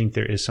 Mm-hmm. Do I think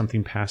there is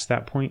something past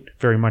that point?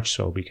 Very much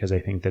so, because I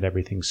think that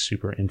everything's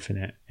super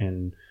infinite,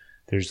 and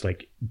there's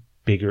like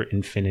bigger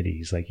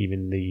infinities. Like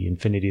even the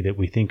infinity that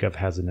we think of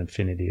has an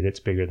infinity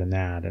that's bigger than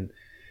that.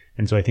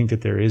 And so I think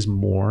that there is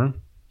more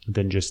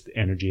than just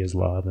energy is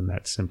love, and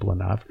that's simple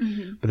enough.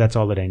 Mm-hmm. But that's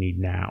all that I need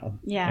now.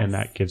 Yes. And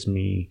that gives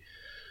me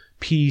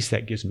peace,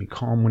 that gives me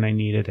calm when I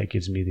need it, that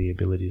gives me the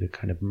ability to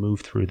kind of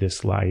move through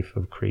this life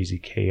of crazy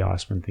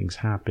chaos when things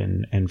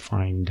happen, and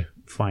find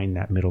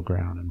that middle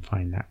ground and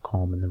find that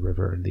calm in the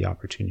river, and the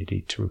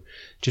opportunity to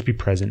just be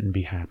present and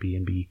be happy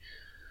and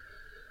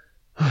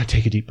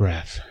take a deep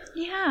breath.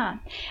 Yeah.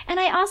 And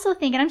I also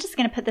think, and I'm just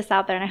going to put this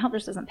out there, and I hope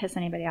this doesn't piss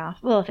anybody off.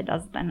 Well, if it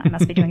does, then I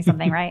must be doing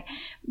something right.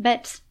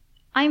 But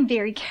I'm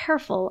very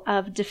careful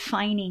of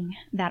defining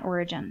that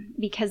origin,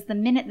 because the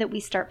minute that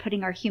we start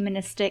putting our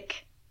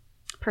humanistic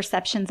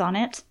perceptions on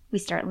it, we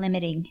start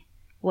limiting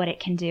what it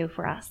can do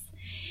for us.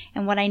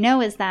 And what I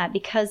know is that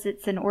because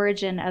it's an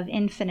origin of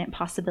infinite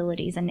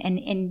possibilities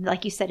and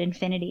like you said,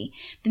 infinity,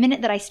 the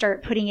minute that I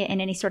start putting it in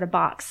any sort of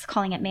box,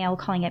 calling it male,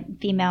 calling it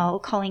female,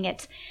 calling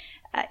it,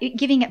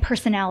 giving it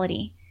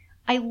personality,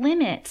 I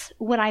limit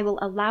what I will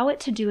allow it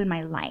to do in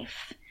my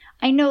life.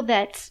 I know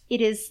that it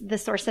is the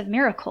source of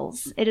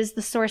miracles. It is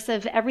the source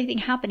of everything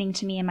happening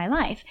to me in my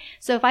life.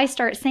 So if I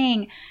start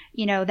saying,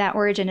 that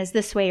origin is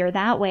this way or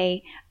that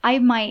way, I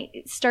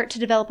might start to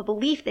develop a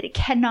belief that it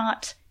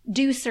cannot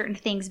do certain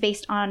things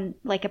based on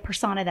like a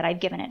persona that I've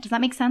given it. Does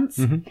that make sense?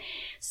 Mm-hmm.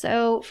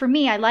 So for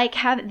me, I like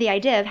the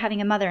idea of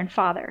having a mother and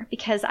father,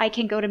 because I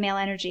can go to male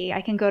energy.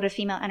 I can go to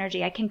female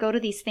energy. I can go to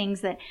these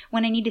things that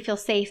when I need to feel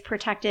safe,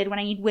 protected, when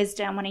I need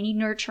wisdom, when I need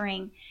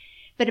nurturing.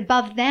 But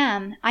above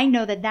them, I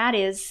know that that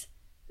is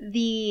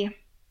the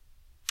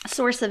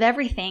source of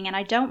everything, and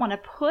I don't want to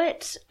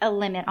put a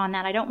limit on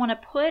that. I don't want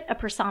to put a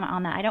persona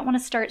on that. I don't want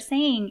to start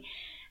saying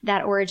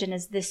that origin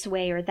is this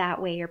way or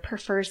that way, or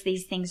prefers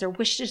these things, or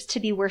wishes to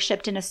be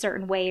worshipped in a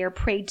certain way, or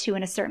prayed to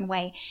in a certain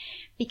way,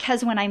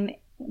 because when I'm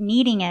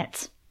needing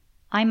it,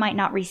 I might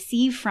not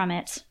receive from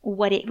it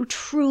what it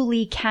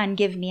truly can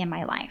give me in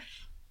my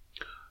life.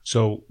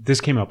 So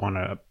this came up on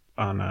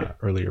a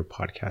earlier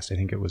podcast. I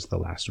think it was the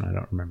last one. I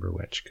don't remember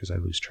which, because I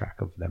lose track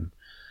of them.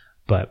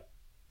 But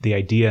the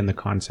idea and the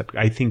concept,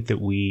 I think that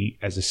we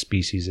as a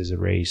species, as a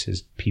race,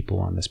 as people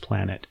on this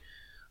planet,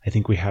 I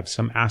think we have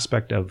some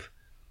aspect of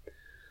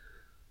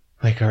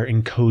like our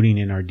encoding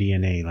in our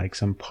DNA, like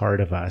some part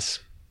of us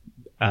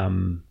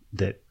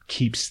that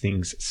keeps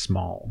things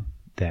small,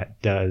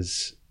 that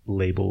does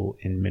label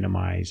and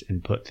minimize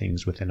and put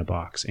things within a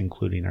box,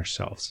 including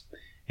ourselves.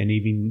 And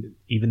even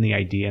the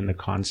idea and the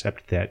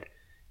concept that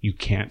you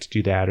can't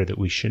do that, or that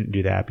we shouldn't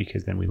do that,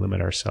 because then we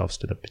limit ourselves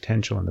to the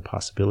potential and the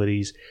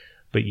possibilities.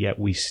 But yet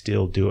we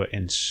still do it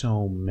in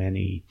so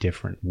many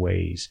different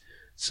ways,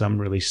 some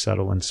really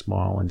subtle and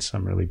small, and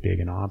some really big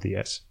and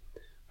obvious.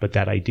 But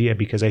that idea,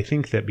 because I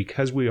think that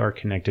because we are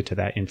connected to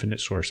that infinite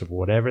source of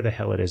whatever the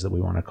hell it is that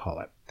we want to call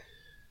it,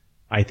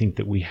 I think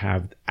that we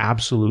have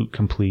absolute,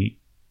 complete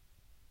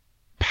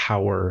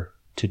power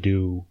to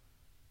do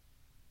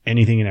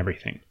anything and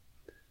everything.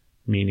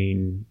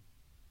 Meaning,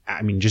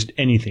 just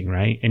anything,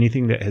 right?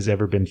 Anything that has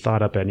ever been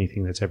thought up,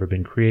 anything that's ever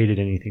been created,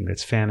 anything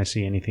that's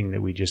fantasy, anything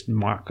that we just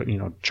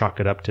chalk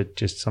it up to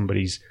just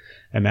somebody's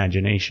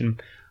imagination.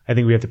 I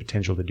think we have the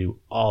potential to do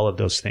all of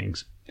those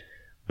things.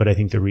 But I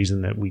think the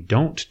reason that we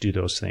don't do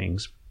those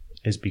things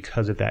is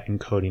because of that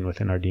encoding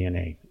within our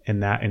DNA.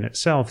 And that in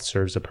itself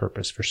serves a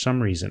purpose for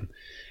some reason.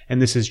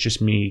 And this is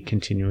just me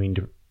continuing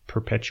to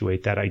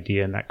perpetuate that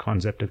idea and that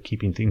concept of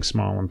keeping things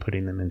small and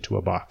putting them into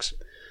a box.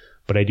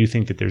 But I do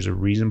think that there's a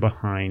reason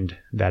behind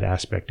that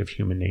aspect of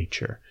human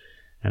nature.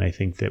 And I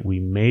think that we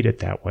made it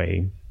that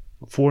way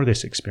for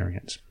this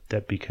experience,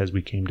 that because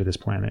we came to this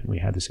planet and we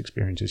had this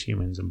experience as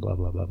humans and blah,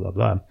 blah, blah, blah,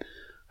 blah.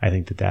 I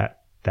think that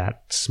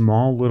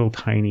small little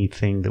tiny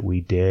thing that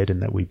we did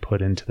and that we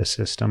put into the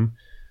system,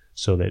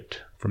 so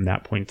that from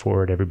that point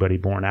forward, everybody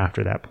born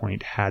after that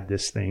point had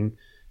this thing,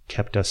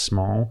 kept us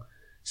small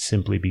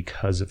simply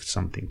because of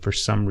something, for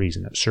some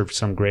reason that served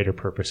some greater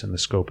purpose in the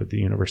scope of the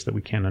universe that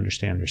we can't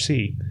understand or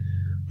see.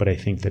 But I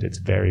think that it's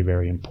very,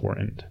 very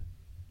important.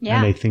 Yeah.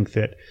 And I think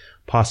that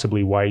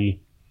possibly why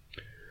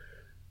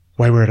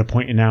we're at a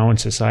point now in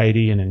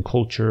society and in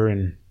culture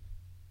and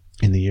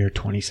in the year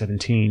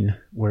 2017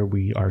 where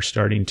we are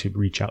starting to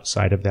reach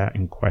outside of that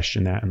and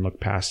question that and look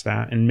past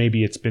that. And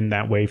maybe it's been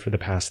that way for the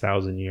past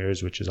 1,000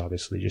 years, which is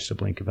obviously just a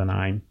blink of an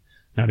eye.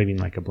 Not even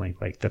like a blink,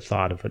 like the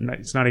thought of it.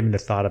 It's not even the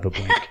thought of a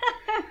blink.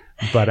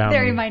 But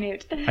very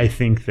minute. I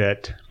think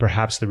that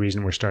perhaps the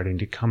reason we're starting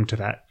to come to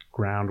that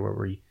ground where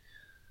we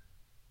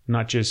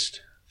not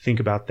just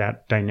think about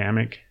that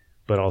dynamic,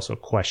 but also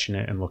question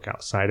it and look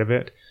outside of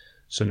it.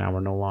 So now we're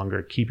no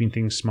longer keeping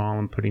things small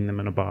and putting them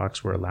in a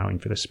box. We're allowing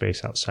for the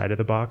space outside of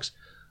the box.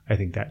 I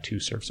think that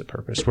too serves a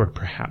purpose, where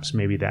perhaps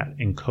maybe that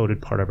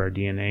encoded part of our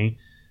DNA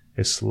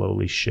is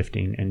slowly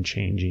shifting and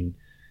changing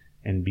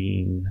and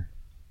being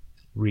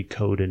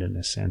recoded in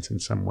a sense, in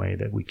some way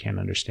that we can't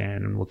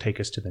understand, and will take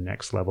us to the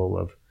next level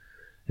of,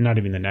 not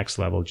even the next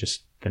level,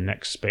 just the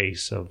next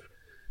space of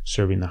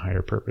serving the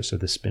higher purpose of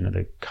the spin of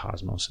the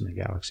cosmos and the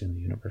galaxy and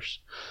the universe.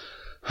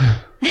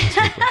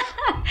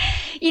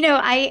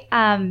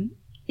 I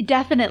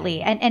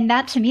definitely, and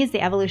that to me is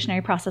the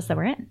evolutionary process that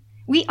we're in.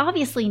 We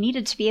obviously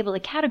needed to be able to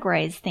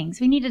categorize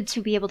things. We needed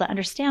to be able to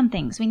understand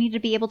things. We needed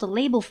to be able to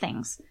label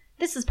things.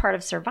 This is part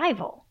of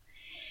survival.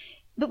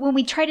 But when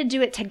we try to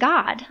do it to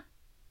God,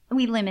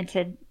 we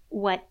limited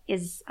what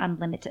is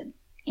unlimited.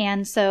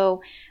 And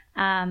so,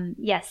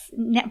 yes,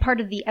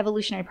 part of the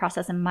evolutionary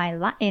process in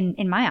my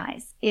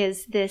eyes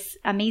is this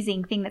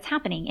amazing thing that's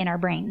happening in our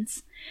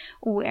brains.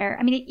 Where,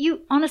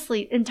 you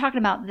honestly, in talking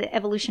about the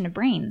evolution of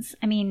brains,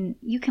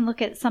 you can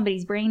look at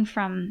somebody's brain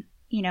from,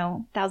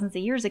 thousands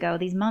of years ago,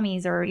 these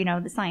mummies or,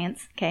 the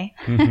science, okay?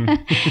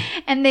 Mm-hmm.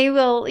 And they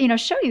will,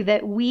 show you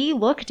that we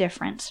look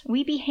different.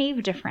 We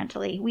behave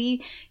differently.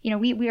 We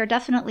are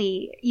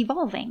definitely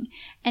evolving.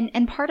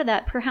 And part of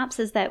that perhaps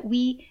is that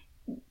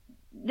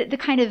the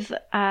kind of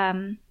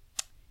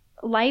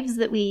lives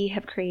that we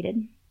have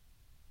created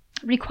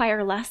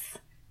require less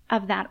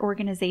of that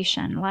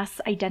organization,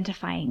 less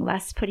identifying,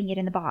 less putting it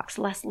in the box,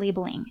 less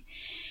labeling.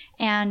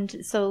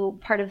 And so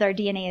part of our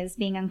DNA is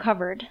being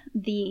uncovered,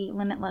 the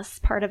limitless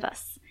part of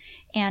us.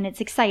 And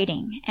it's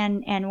exciting.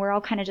 And we're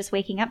all kind of just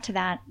waking up to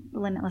that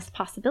limitless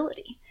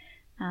possibility.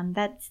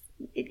 That's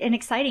an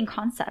exciting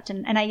concept.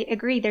 And I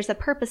agree, there's a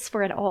purpose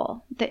for it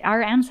all. That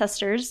our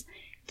ancestors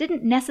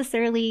didn't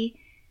necessarily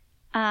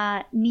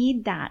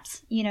need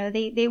that.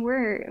 They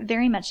were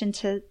very much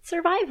into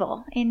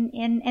survival.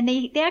 And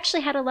they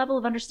actually had a level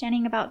of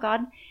understanding about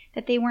God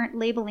that they weren't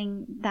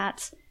labeling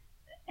that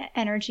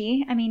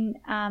energy.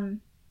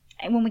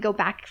 When we go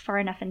back far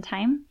enough in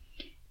time,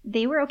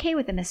 they were okay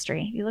with the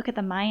mystery. You look at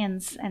the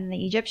Mayans and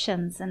the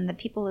Egyptians and the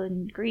people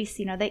in Greece,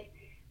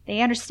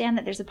 they understand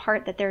that there's a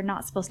part that they're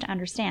not supposed to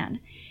understand.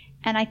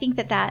 And I think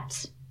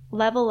that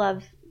level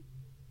of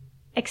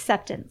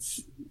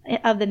acceptance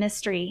of the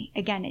mystery,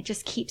 again, it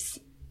just keeps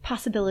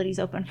possibilities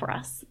open for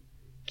us,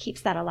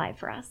 keeps that alive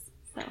for us.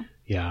 So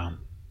yeah,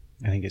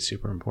 I think it's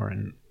super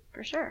important.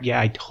 For sure.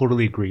 Yeah, I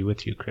totally agree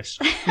with you, Chris.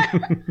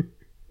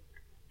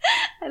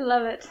 I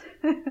love it.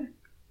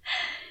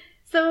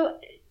 So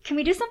can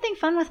we do something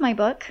fun with my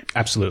book?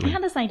 Absolutely. I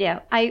had this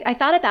idea. I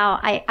thought about,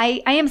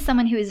 I am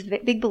someone who is a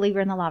big believer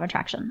in the law of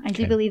attraction. I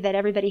do believe that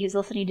everybody who's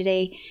listening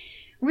today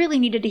really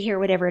needed to hear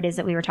whatever it is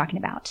that we were talking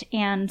about.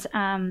 And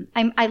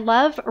I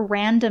love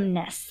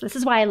randomness. This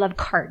is why I love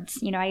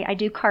cards. I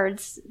do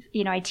cards.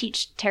 I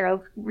teach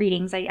tarot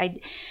readings. I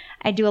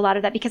do a lot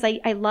of that because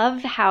I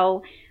love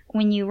how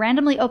when you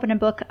randomly open a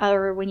book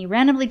or when you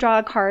randomly draw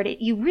a card,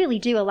 you really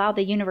do allow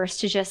the universe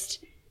to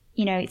just,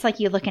 it's like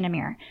you look in a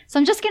mirror. So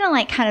I'm just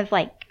going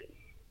to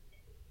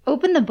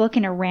open the book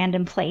in a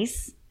random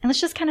place and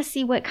let's just kind of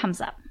see what comes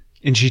up.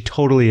 And she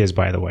totally is,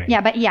 by the way.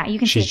 Yeah, but yeah, you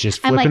can see. She's just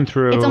flipping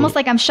through. It's almost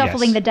like I'm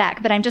shuffling the deck,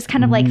 but I'm just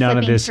kind of flipping through. None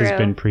of this has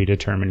been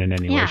predetermined in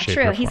any way, shape, or form.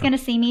 Yeah, true. He's going to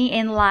see me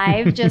in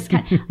live, just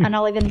and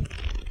I'll even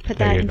put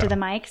that into the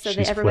mic so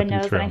that everyone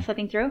knows that I'm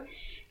flipping through.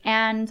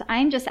 And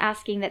I'm just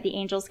asking that the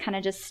angels kind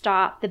of just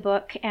stop the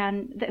book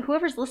and that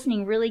whoever's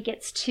listening really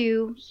gets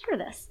to hear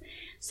this.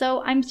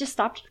 So I'm just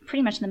stopped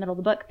pretty much in the middle of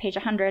the book, page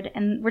 100,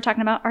 and we're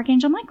talking about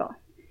Archangel Michael.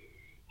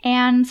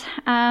 And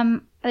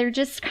they're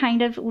just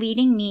kind of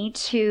leading me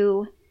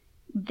to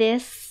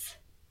this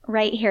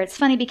right here. It's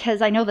funny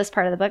because I know this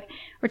part of the book.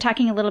 We're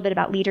talking a little bit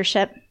about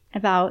leadership,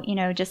 about,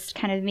 just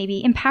kind of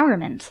maybe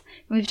empowerment.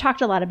 We've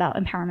talked a lot about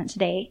empowerment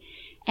today.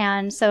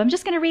 And so I'm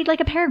just going to read like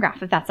a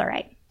paragraph, if that's all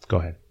right. Go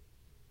ahead.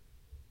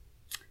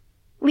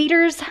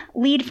 Leaders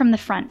lead from the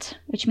front,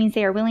 which means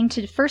they are willing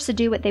to first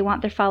do what they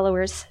want their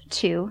followers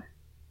to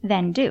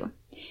then do.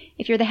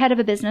 If you're the head of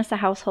a business, a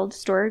household,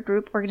 store,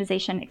 group,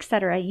 organization,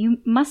 etc., you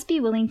must be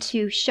willing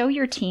to show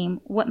your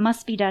team what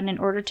must be done in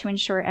order to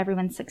ensure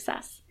everyone's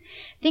success.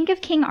 Think of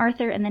King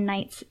Arthur and the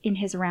knights in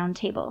his round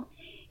table.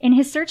 In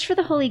his search for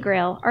the Holy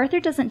Grail,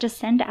 Arthur doesn't just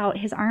send out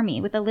his army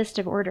with a list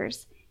of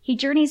orders. He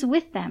journeys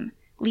with them,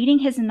 leading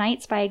his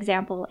knights by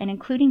example and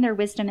including their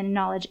wisdom and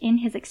knowledge in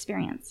his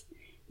experience.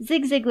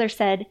 Zig Ziglar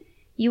said,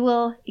 "You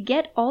will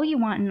get all you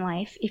want in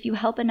life if you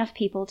help enough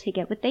people to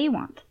get what they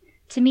want."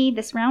 To me,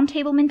 this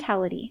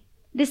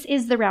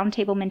is the round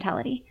table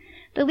mentality.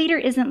 The leader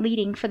isn't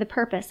leading for the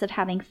purpose of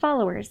having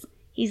followers.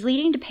 He's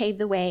leading to pave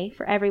the way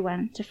for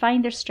everyone to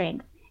find their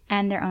strength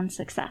and their own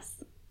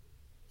success.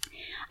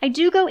 I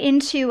do go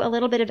into a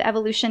little bit of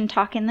evolution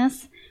talk in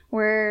this,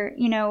 where,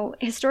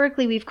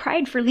 historically we've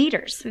cried for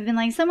leaders. We've been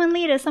like, someone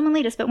lead us.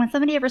 But when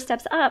somebody ever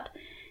steps up,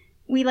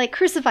 we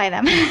crucify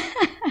them.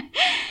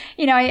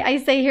 I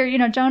say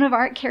here, Joan of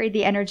Arc carried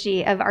the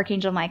energy of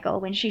Archangel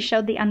Michael when she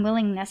showed the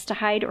unwillingness to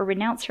hide or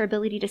renounce her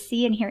ability to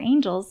see and hear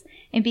angels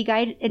and be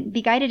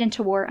guided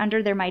into war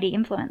under their mighty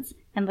influence.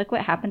 And look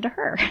what happened to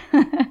her.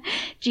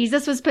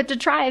 Jesus was put to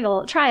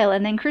trial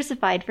and then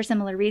crucified for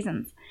similar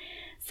reasons.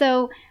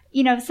 So,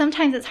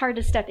 sometimes it's hard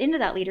to step into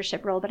that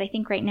leadership role, but I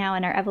think right now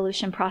in our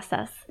evolution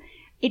process,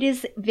 it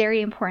is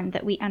very important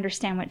that we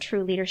understand what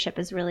true leadership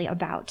is really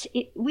about.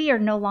 We are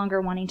no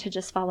longer wanting to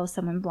just follow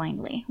someone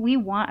blindly. We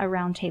want a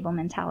round table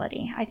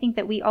mentality. I think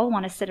that we all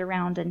want to sit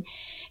around and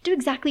do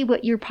exactly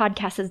what your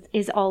podcast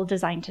is all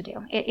designed to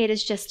do. It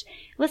is just,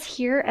 let's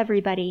hear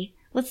everybody.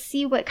 Let's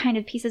see what kind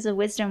of pieces of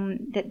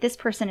wisdom that this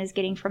person is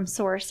getting from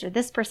source or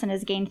this person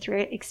has gained through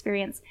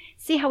experience.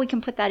 See how we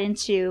can put that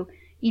into,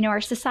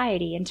 our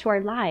society, into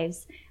our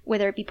lives,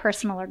 whether it be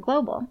personal or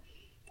global.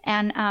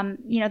 And,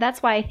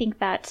 that's why I think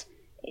that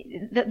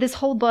this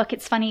whole book,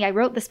 it's funny, I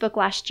wrote this book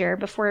last year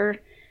before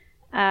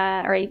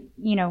the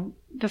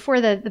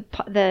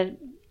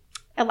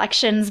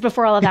elections,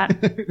 before all of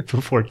that.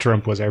 Before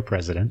Trump was our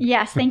president.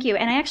 Yes, thank you.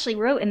 And I actually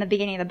wrote in the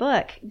beginning of the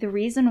book, the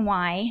reason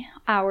why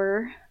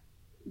our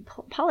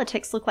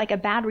politics look like a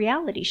bad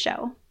reality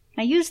show.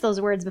 I used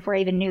those words before I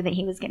even knew that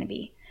he was going to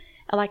be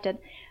elected,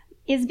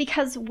 is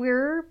because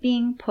we're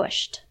being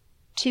pushed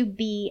to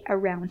be a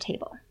round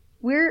table.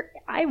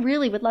 I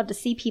really would love to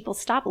see people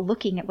stop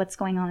looking at what's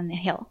going on in the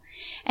Hill.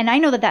 And I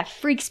know that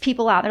freaks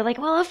people out. They're like,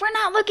 well, if we're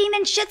not looking,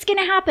 then shit's going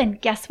to happen.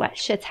 Guess what?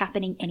 Shit's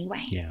happening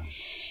anyway. Yeah.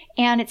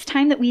 And it's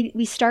time that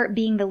we start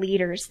being the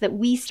leaders, that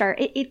we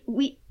start,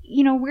 we're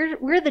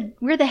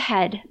the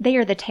head. They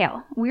are the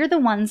tail. We're the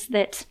ones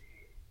that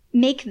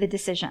make the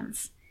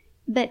decisions,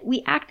 that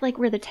we act like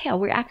we're the tail.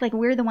 We act like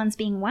we're the ones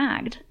being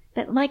wagged.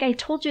 But like I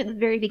told you at the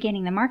very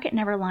beginning, the market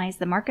never lies.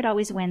 The market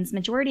always wins.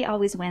 Majority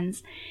always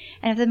wins.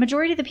 And if the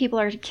majority of the people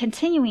are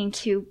continuing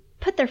to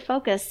put their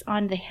focus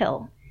on the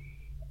Hill,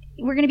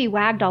 we're going to be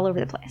wagged all over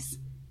the place.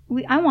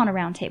 I want a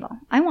round table.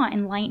 I want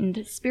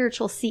enlightened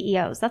spiritual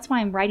CEOs. That's why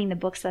I'm writing the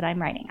books that I'm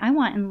writing. I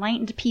want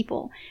enlightened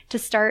people to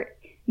start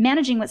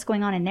managing what's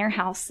going on in their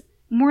house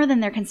more than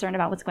they're concerned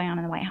about what's going on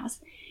in the White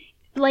House.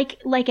 Like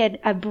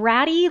a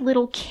bratty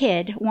little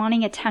kid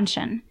wanting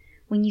attention.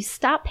 When you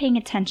stop paying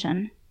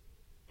attention,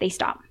 they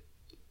stop.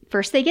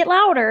 First they get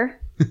louder.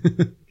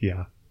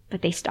 Yeah.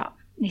 But they stop.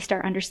 They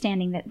start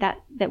understanding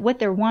that what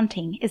they're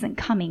wanting isn't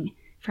coming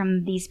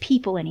from these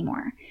people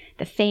anymore.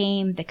 The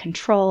fame, the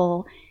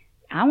control.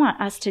 I want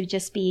us to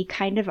just be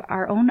kind of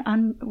our own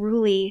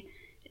unruly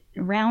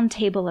round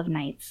table of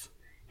knights.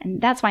 And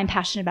that's why I'm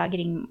passionate about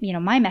getting,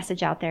 my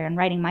message out there and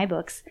writing my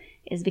books,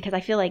 is because I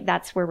feel like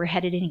that's where we're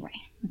headed anyway.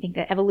 I think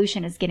that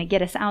evolution is going to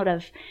get us out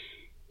of,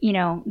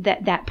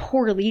 that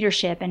poor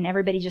leadership and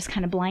everybody just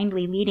kind of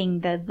blindly leading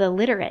the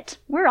literate.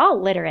 We're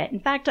all literate. In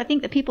fact, I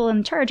think the people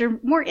in charge are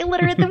more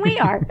illiterate than we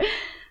are.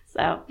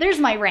 So there's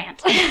my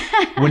rant.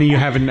 When are you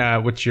having,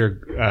 what's your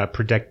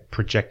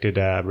projected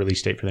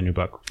release date for the new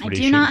book? I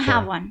do not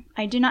have one.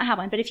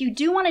 But if you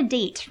do want a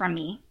date from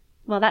me,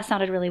 well, that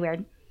sounded really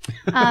weird.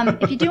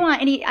 If you do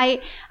want any,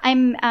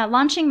 I'm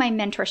launching my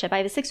mentorship. I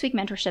have a 6-week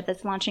mentorship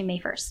that's launching May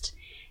 1st.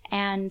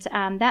 And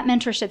that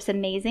mentorship's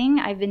amazing.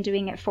 I've been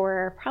doing it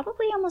for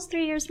probably almost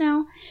 3 years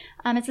now.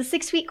 It's a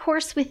 6-week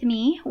course with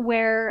me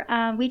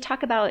where we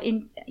talk about,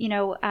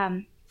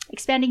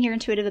 expanding your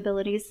intuitive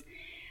abilities,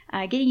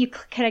 getting you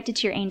connected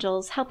to your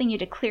angels, helping you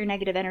to clear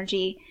negative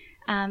energy,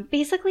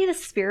 basically the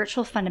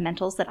spiritual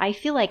fundamentals that I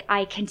feel like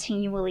I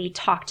continually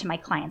talk to my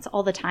clients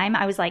all the time.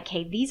 I was like,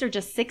 hey, these are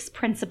just 6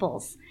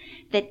 principles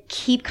that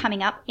keep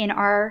coming up in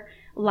our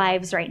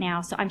lives right now.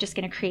 So I'm just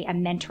going to create a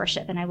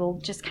mentorship, and I will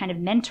just kind of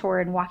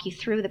mentor and walk you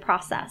through the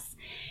process.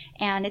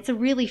 And it's a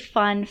really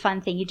fun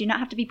thing. You do not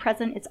have to be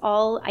present. It's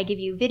all, I give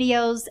you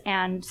videos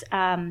and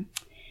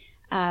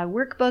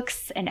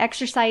workbooks and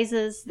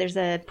exercises. There's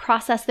a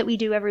process that we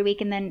do every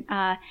week. And then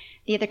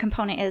the other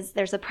component is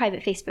there's a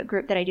private Facebook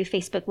group that I do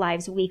Facebook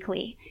Lives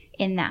weekly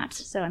in that.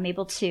 So I'm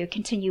able to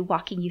continue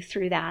walking you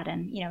through that.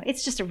 And,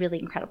 it's just a really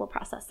incredible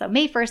process. So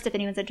May 1st, if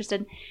anyone's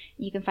interested,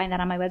 you can find that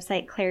on my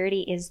website,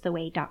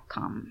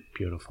 clarityistheway.com.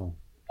 Beautiful.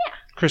 Yeah.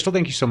 Crystal,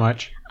 thank you so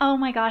much. Oh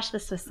my gosh,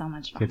 this was so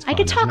much fun. It's I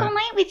could fun, talk isn't all it?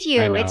 night with I you.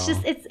 know.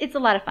 It's a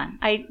lot of fun.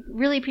 I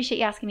really appreciate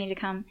you asking me to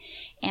come.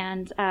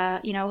 And,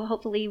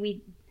 hopefully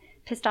we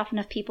pissed off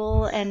enough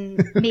people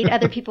and made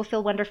other people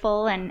feel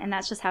wonderful. And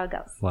that's just how it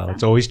goes. Well, So.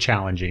 it's always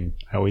challenging.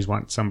 I always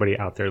want somebody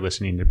out there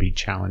listening to be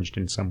challenged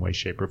in some way,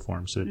 shape, or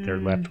form so that they're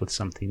left with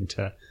something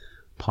to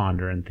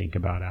ponder and think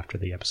about after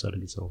the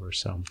episode is over.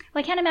 So,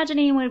 Well, I can't imagine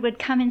anyone would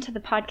come into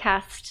the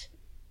podcast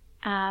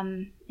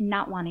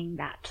not wanting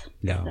that.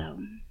 No. So.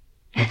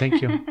 well,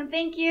 thank you.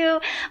 Thank you.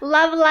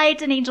 Love,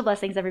 light, and angel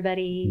blessings,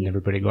 everybody. And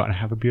everybody go out and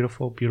have a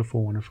beautiful,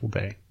 beautiful, wonderful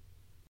day.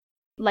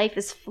 Life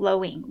is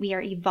flowing. We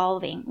are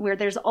evolving, where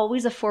there's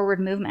always a forward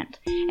movement.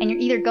 And you're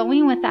either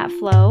going with that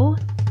flow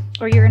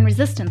or you're in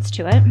resistance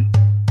to it.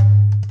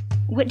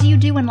 What do you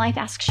do when life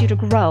asks you to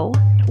grow?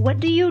 What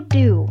do you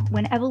do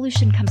when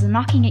evolution comes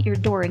knocking at your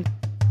door? And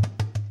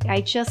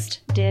I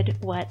just did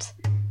what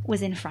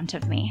was in front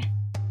of me.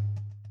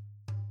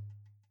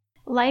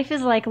 Life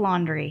is like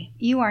laundry.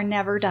 You are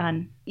never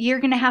done. You're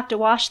going to have to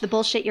wash the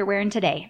bullshit you're wearing today.